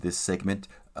top of this segment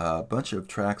a bunch of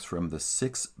tracks from the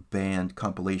 6-band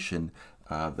compilation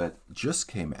that just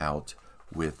came out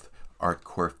with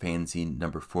Artcore Fanzine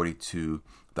number 42,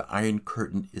 The Iron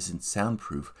Curtain Isn't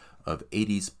Soundproof, of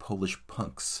 80s Polish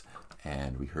punks.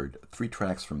 And we heard 3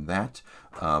 tracks from that.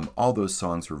 All those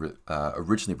songs were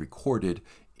originally recorded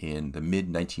in the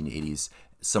mid-1980s.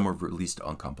 Some were released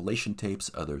on compilation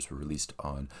tapes. Others were released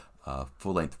on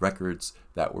full-length records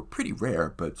that were pretty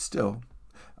rare, but still.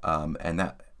 And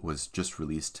that was just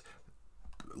released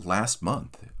last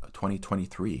month,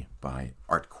 2023, by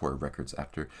Artcore Records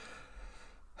after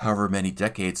however many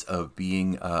decades of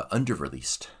being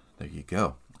under-released. There you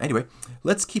go. Anyway,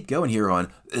 let's keep going here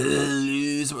on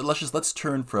Luscious. Let's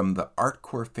turn from the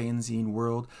Artcore Fanzine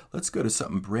world. Let's go to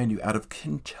something brand new out of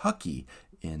Kentucky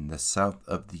in the south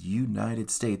of the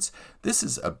United States. This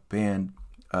is a band,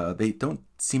 they don't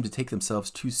seem to take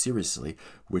themselves too seriously,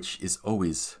 which is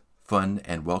always fun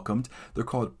and welcomed. They're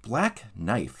called Black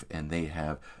Knife, and they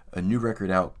have a new record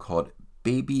out called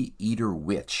Baby Eater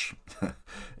Witch.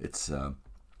 It's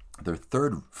their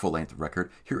 3rd full-length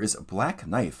record. Here is Black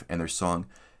Knife and their song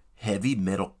Heavy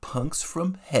Metal Punks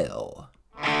from Hell.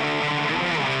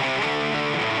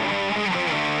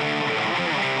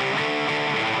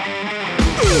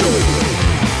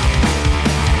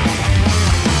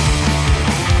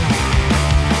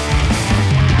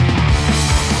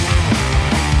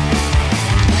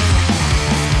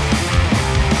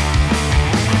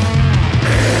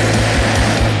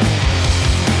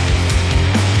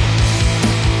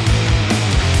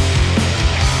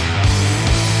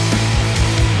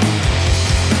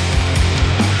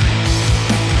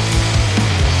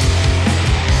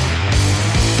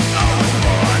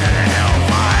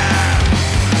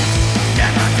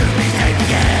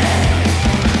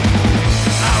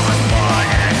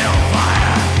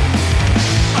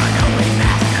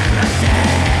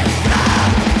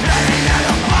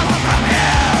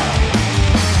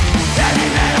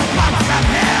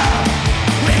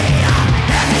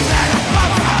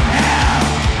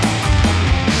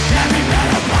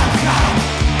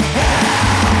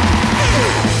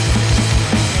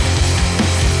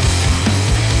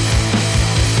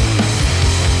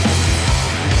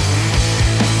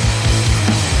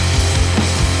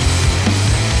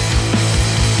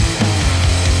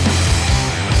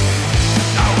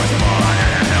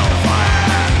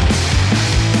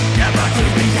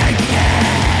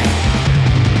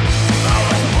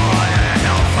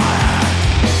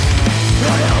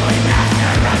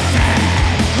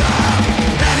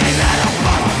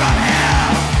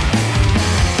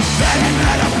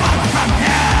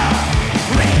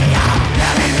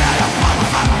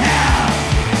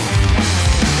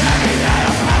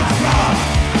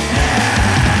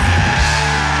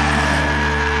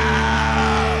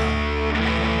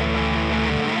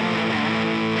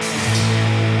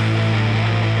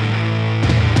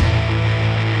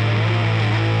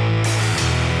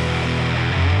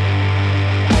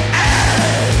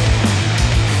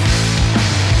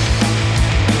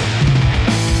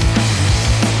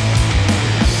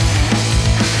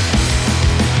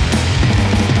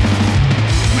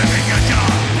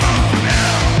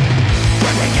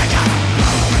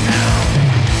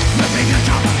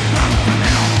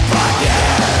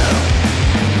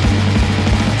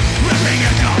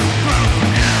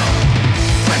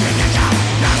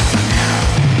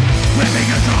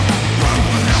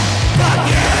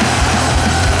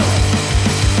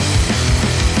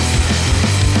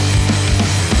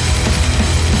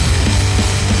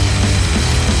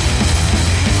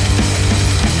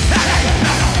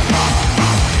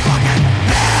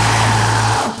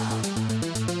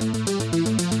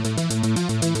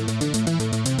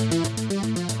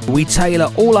 We tailor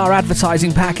all our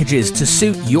advertising packages to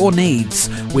suit your needs.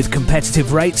 With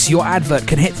competitive rates, your advert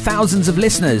can hit thousands of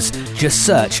listeners. Just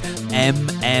search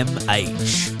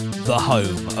MMH, the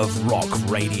home of rock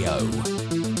radio.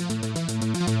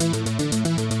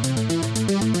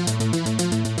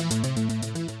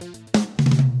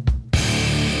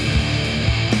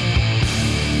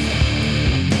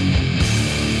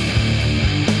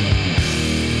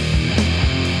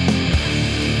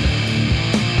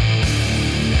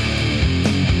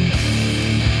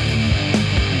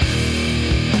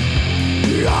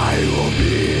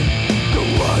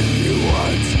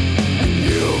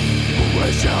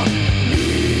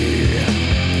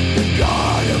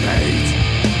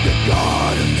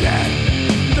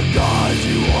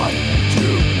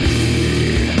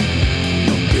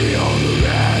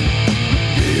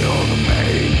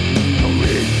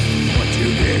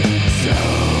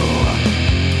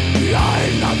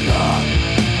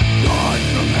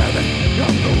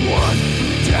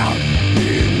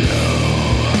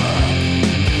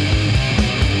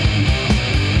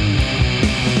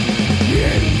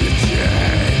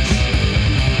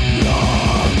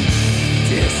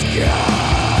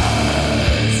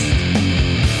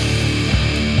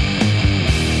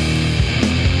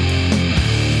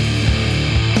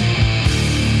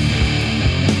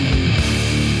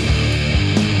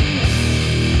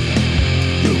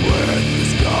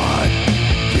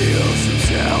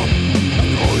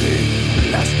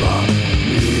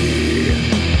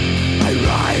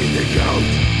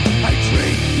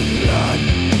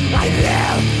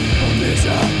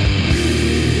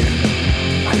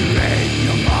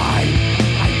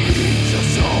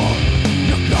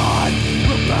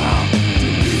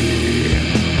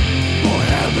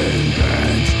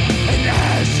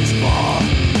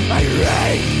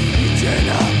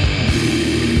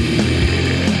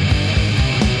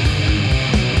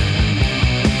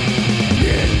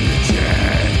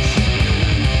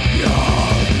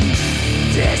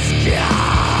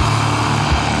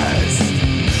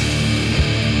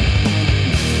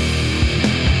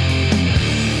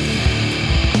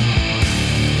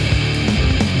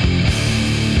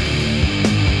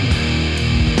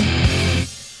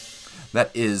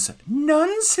 That is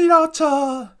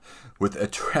Nunslaughter with a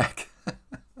track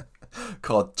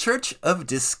called Church of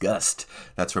Disgust.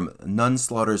 That's from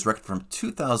Nunslaughter's record from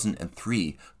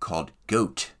 2003 called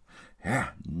Goat. Yeah,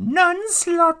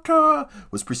 Nunslaughter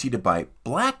was preceded by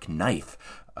Black Knife,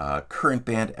 a current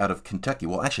band out of Kentucky.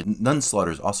 Well, actually,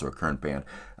 Nunslaughter is also a current band,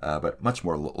 but much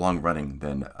more long-running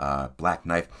than Black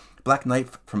Knife. Black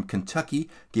Knife from Kentucky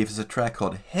gave us a track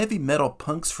called Heavy Metal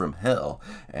Punx from Hell,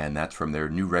 and that's from their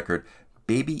new record,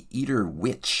 Baby Eater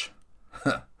Witch.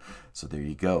 So there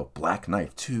you go, Black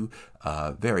Knife, two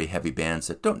very heavy bands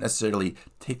that don't necessarily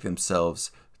take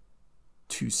themselves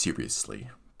too seriously,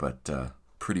 but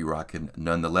pretty rockin'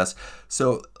 nonetheless.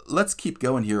 So let's keep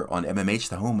going here on MMH,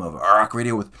 the home of rock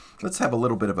radio. Let's have a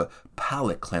little bit of a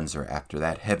palate cleanser after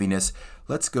that heaviness.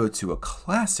 Let's go to a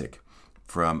classic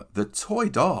from the Toy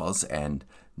Dolls and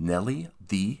Nelly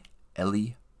the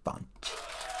Elephant.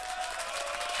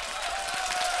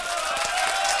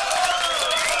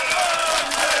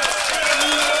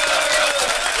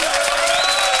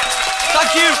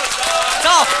 Thank you!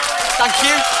 Stop! Thank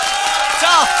you!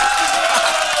 Stop!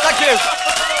 Thank you!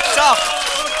 Stop!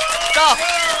 Stop!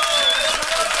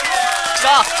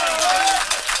 Stop!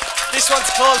 This one's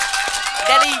called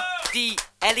Nelly the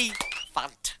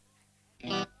Elephant.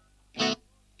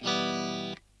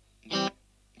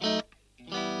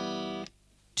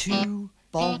 To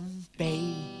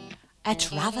Bombay, a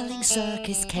travelling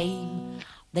circus came.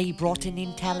 They brought an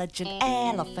intelligent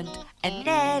elephant, and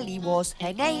Nelly was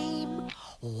her name.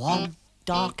 One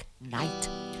dark night,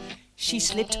 she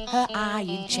slipped her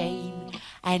iron chain,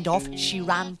 and off she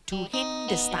ran to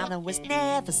Hindustan and was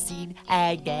never seen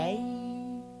again.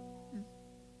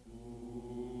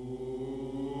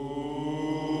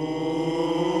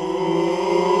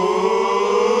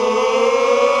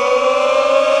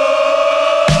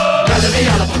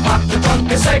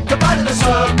 Say goodbye to the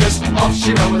circus. Off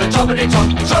she ran with a jumpity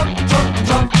jump, jump, jump,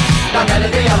 jump. Now Nelly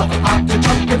the elephant had to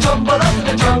jump and tumble up in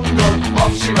the jungle.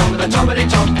 Off she ran with a jumpity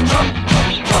jump, jump,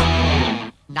 jump,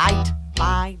 jump. Night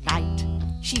by night,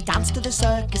 she danced to the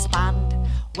circus band.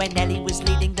 When Nelly was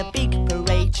leading the big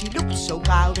parade, she looked so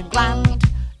proud and grand.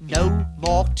 No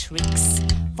more tricks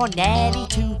for Nelly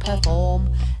to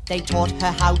perform. They taught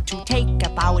her how to take a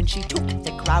bow, and she took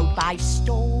the crowd by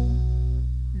storm.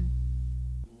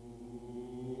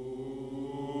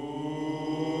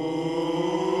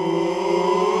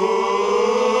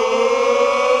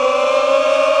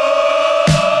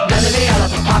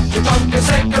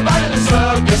 Say goodbye to the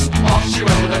circus. Off she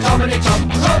went with a jumpity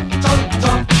jump, jump, jump,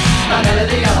 jump. Now Nelly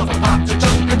the elephant popped a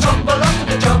jump and tumble up in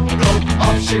the jungle.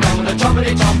 Off she ran with a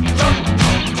jumpity jump, jump,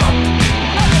 jump, jump.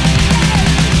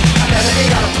 Now Nelly the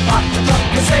elephant popped a jump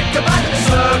and said goodbye to the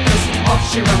circus. Off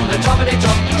she ran with a jumpity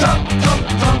jump, jump, jump,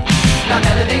 jump. Now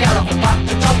Nelly the elephant popped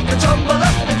a jump and tumble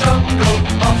up in the jungle.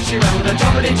 Off she ran with a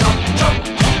jumpity jump, jump,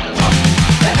 jump, jump.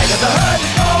 The head of the herd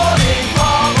is calling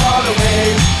from all the way.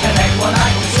 The neck one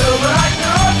eye with silver eye,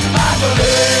 the road to Mandalay.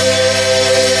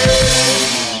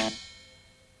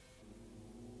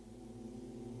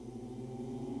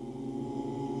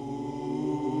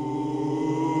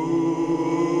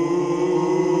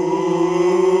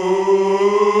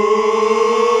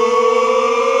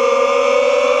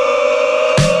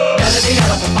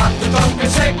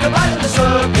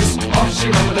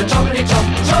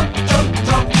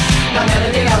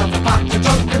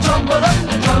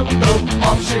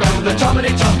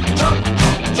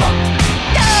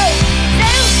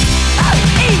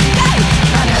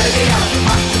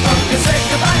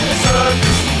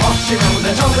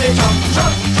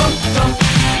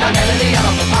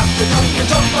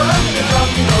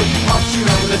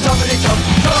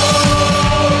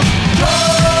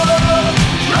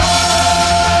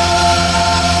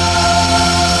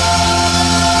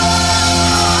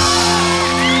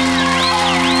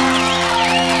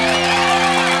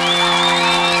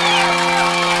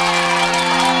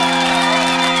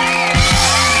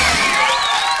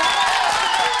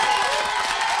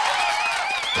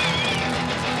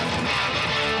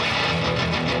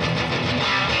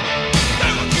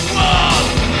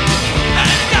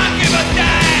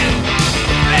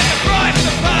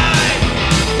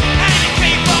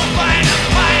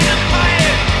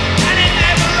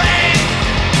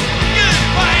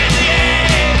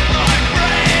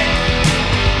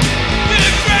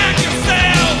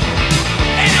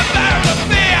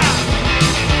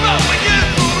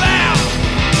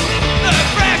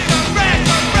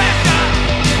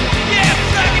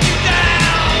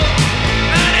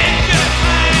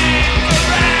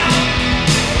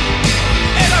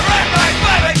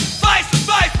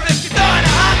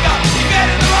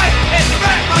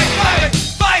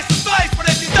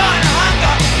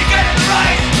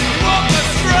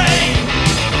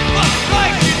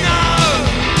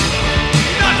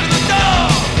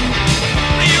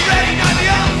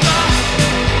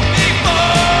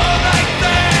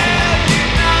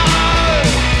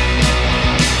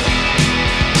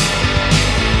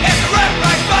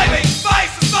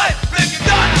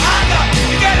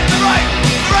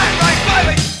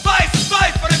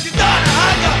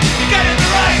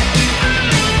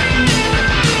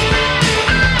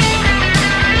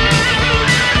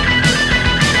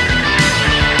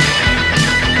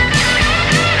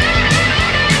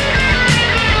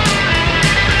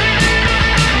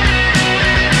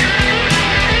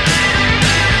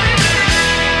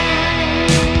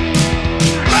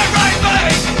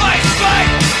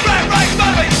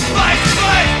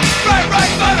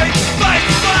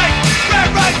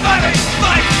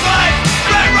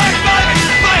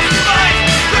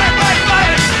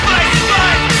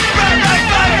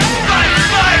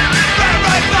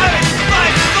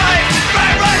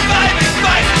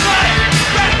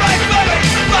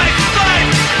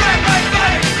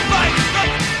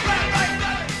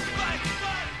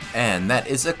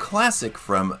 Is a classic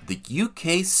from the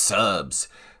UK Subs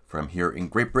from here in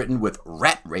Great Britain with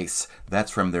Rat Race.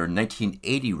 That's from their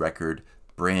 1980 record,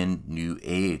 Brand New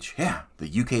Age. Yeah,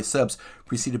 the UK Subs,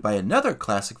 preceded by another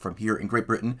classic from here in Great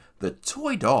Britain, the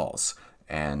Toy Dolls,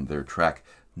 and their track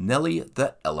Nelly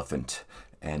the Elephant.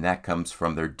 And that comes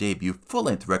from their debut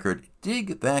full-length record,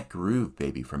 Dig That Groove,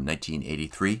 baby, from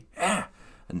 1983. Yeah.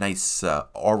 A nice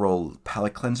oral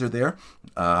palate cleanser there.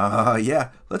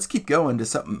 Yeah, let's keep going to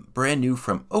something brand new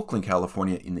from Oakland,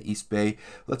 California in the East Bay.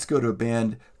 Let's go to a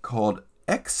band called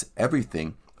X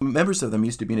Everything. Members of them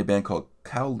used to be in a band called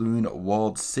Kowloon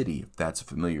Walled City, if that's a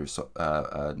familiar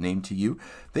name to you.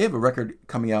 They have a record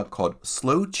coming out called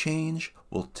Slow Change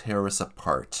Will Tear Us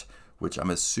Apart, which I'm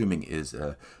assuming is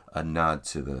a nod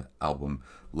to the album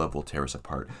Love Will Tear Us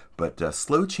Apart. But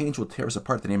Slow Change Will Tear Us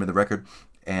Apart, the name of the record.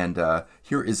 And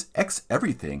here is X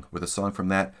Everything with a song from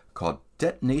that called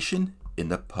Detonation in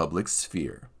the Public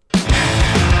Sphere.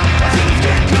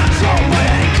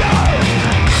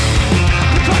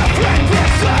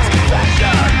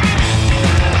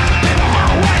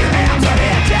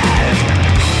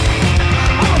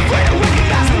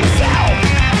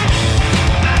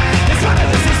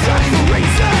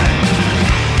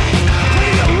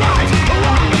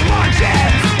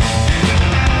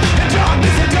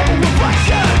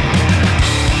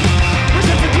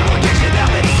 Reflection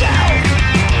of itself.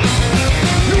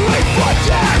 You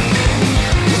reflection.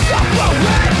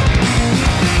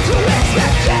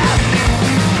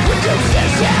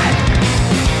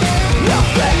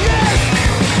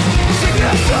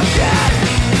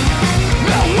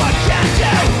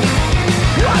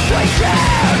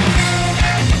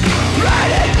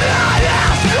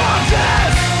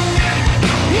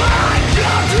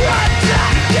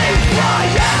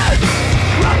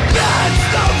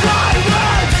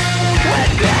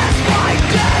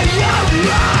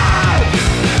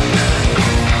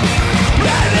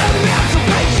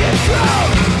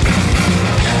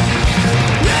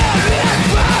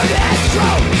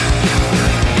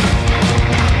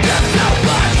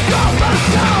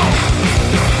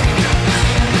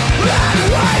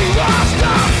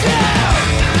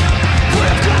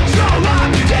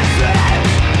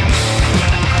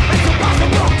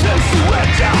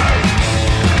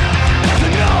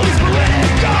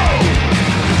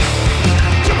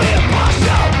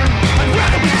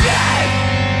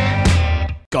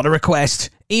 Got a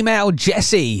request? Email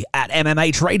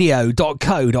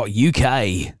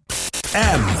jesse@mmhradio.co.uk.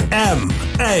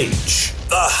 MMH,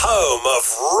 the home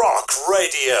of rock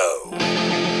radio.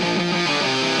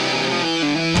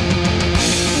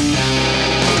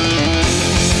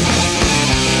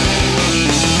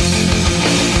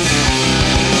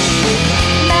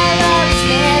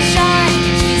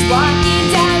 Walking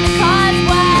down the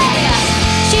causeway,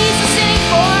 she's listening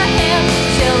for him.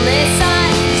 She'll listen.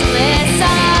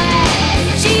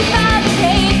 She filed the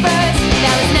papers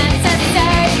that was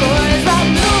necessary for his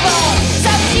removal,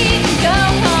 so she can go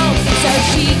home, so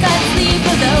she can sleep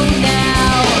alone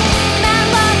now.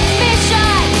 Matlock's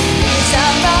mission,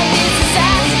 some from his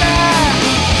disaster,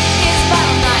 his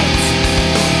final night,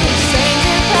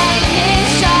 stranger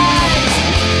premonitions.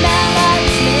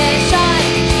 Matlock's mission,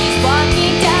 she's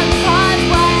walking down the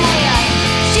causeway,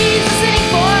 she's listening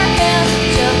for him.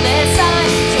 She'll listen.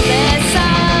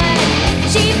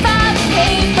 She filed the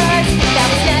papers that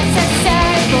was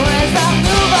necessary for his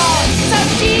removal, so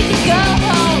she could go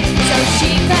home, so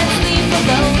she could sleep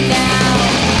alone now.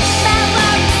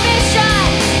 Matlock's mission,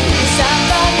 some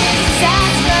from his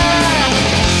disaster,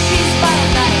 his final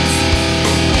night,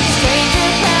 stranger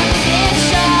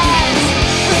premonitions.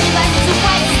 Her life is a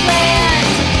wasteland,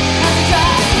 as it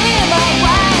drives him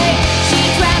away.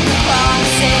 She dragged the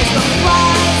crosses from the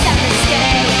flaws and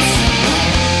mistakes.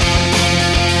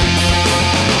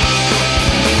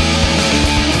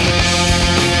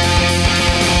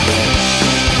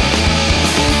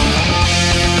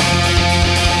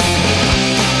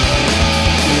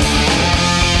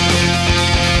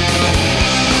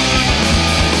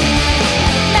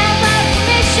 Matlock's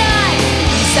mission,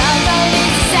 some from his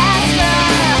disaster,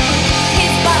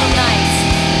 his final night,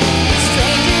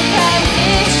 stranger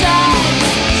premonitions.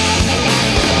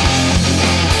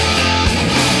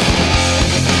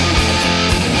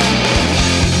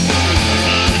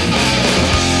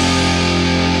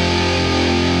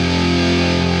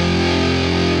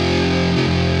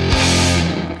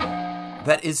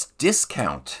 That is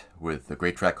Discount with a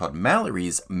great track called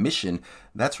Mallory's Mission.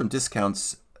 That's from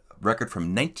Discount's record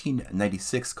from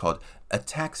 1996 called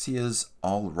Ataxia's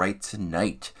All Right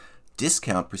Tonight.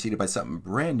 Discount preceded by something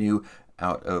brand new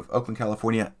out of Oakland,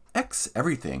 California, X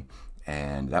Everything.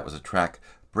 And that was a track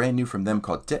brand new from them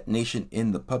called Detonation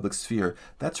in the Public Sphere.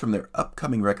 That's from their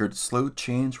upcoming record, Slow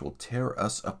Change Will Tear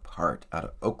Us Apart, out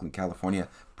of Oakland, California.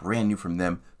 Brand new from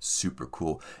them. Super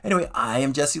cool. Anyway, I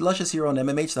am Jesse Luscious here on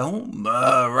MMH, the home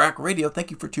rock radio. Thank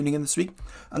you for tuning in this week.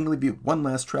 I'm going to leave you one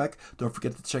last track. Don't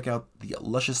forget to check out the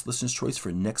Luscious Listener's Choice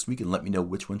for next week and let me know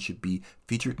which one should be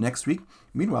featured next week.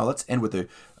 Meanwhile, let's end with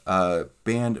a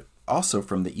band also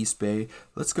from the East Bay.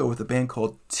 Let's go with a band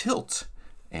called Tilt.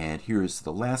 And here's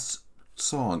the last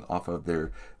song off of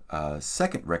their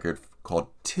second record called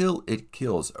Till It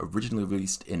Kills, originally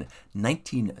released in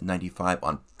 1995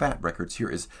 on Fat Records. Here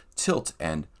is Tilt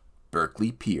and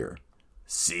Berkeley Pier.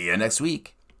 See you next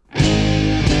week. I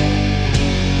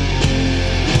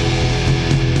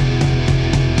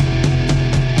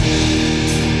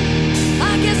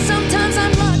guess sometimes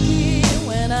I'm lucky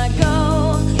when I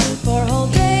go for whole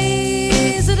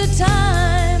days at a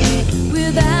time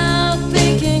without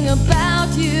thinking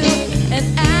about you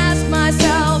and ask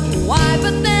myself why.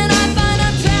 But then I find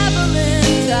I'm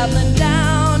traveling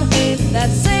down that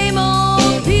same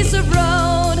old piece of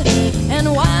road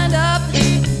and wind up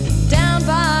down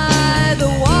by the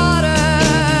water.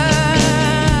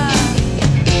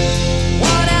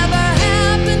 Whatever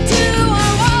happened to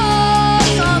our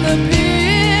walks on the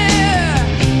pier?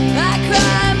 I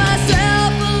cry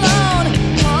myself alone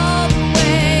all the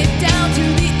way down to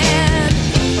the end.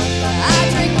 I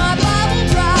drink my bottle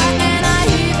dry and I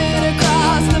heave it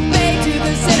across the bay to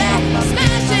the city,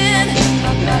 smashing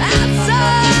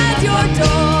outside your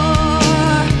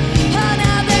door. Oh,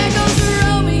 now there goes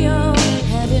Romeo,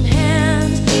 hand in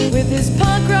hand with his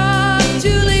punk rock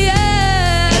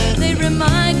Juliet. They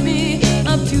remind me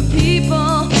of two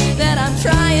people that I'm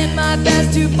trying my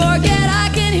best to forget.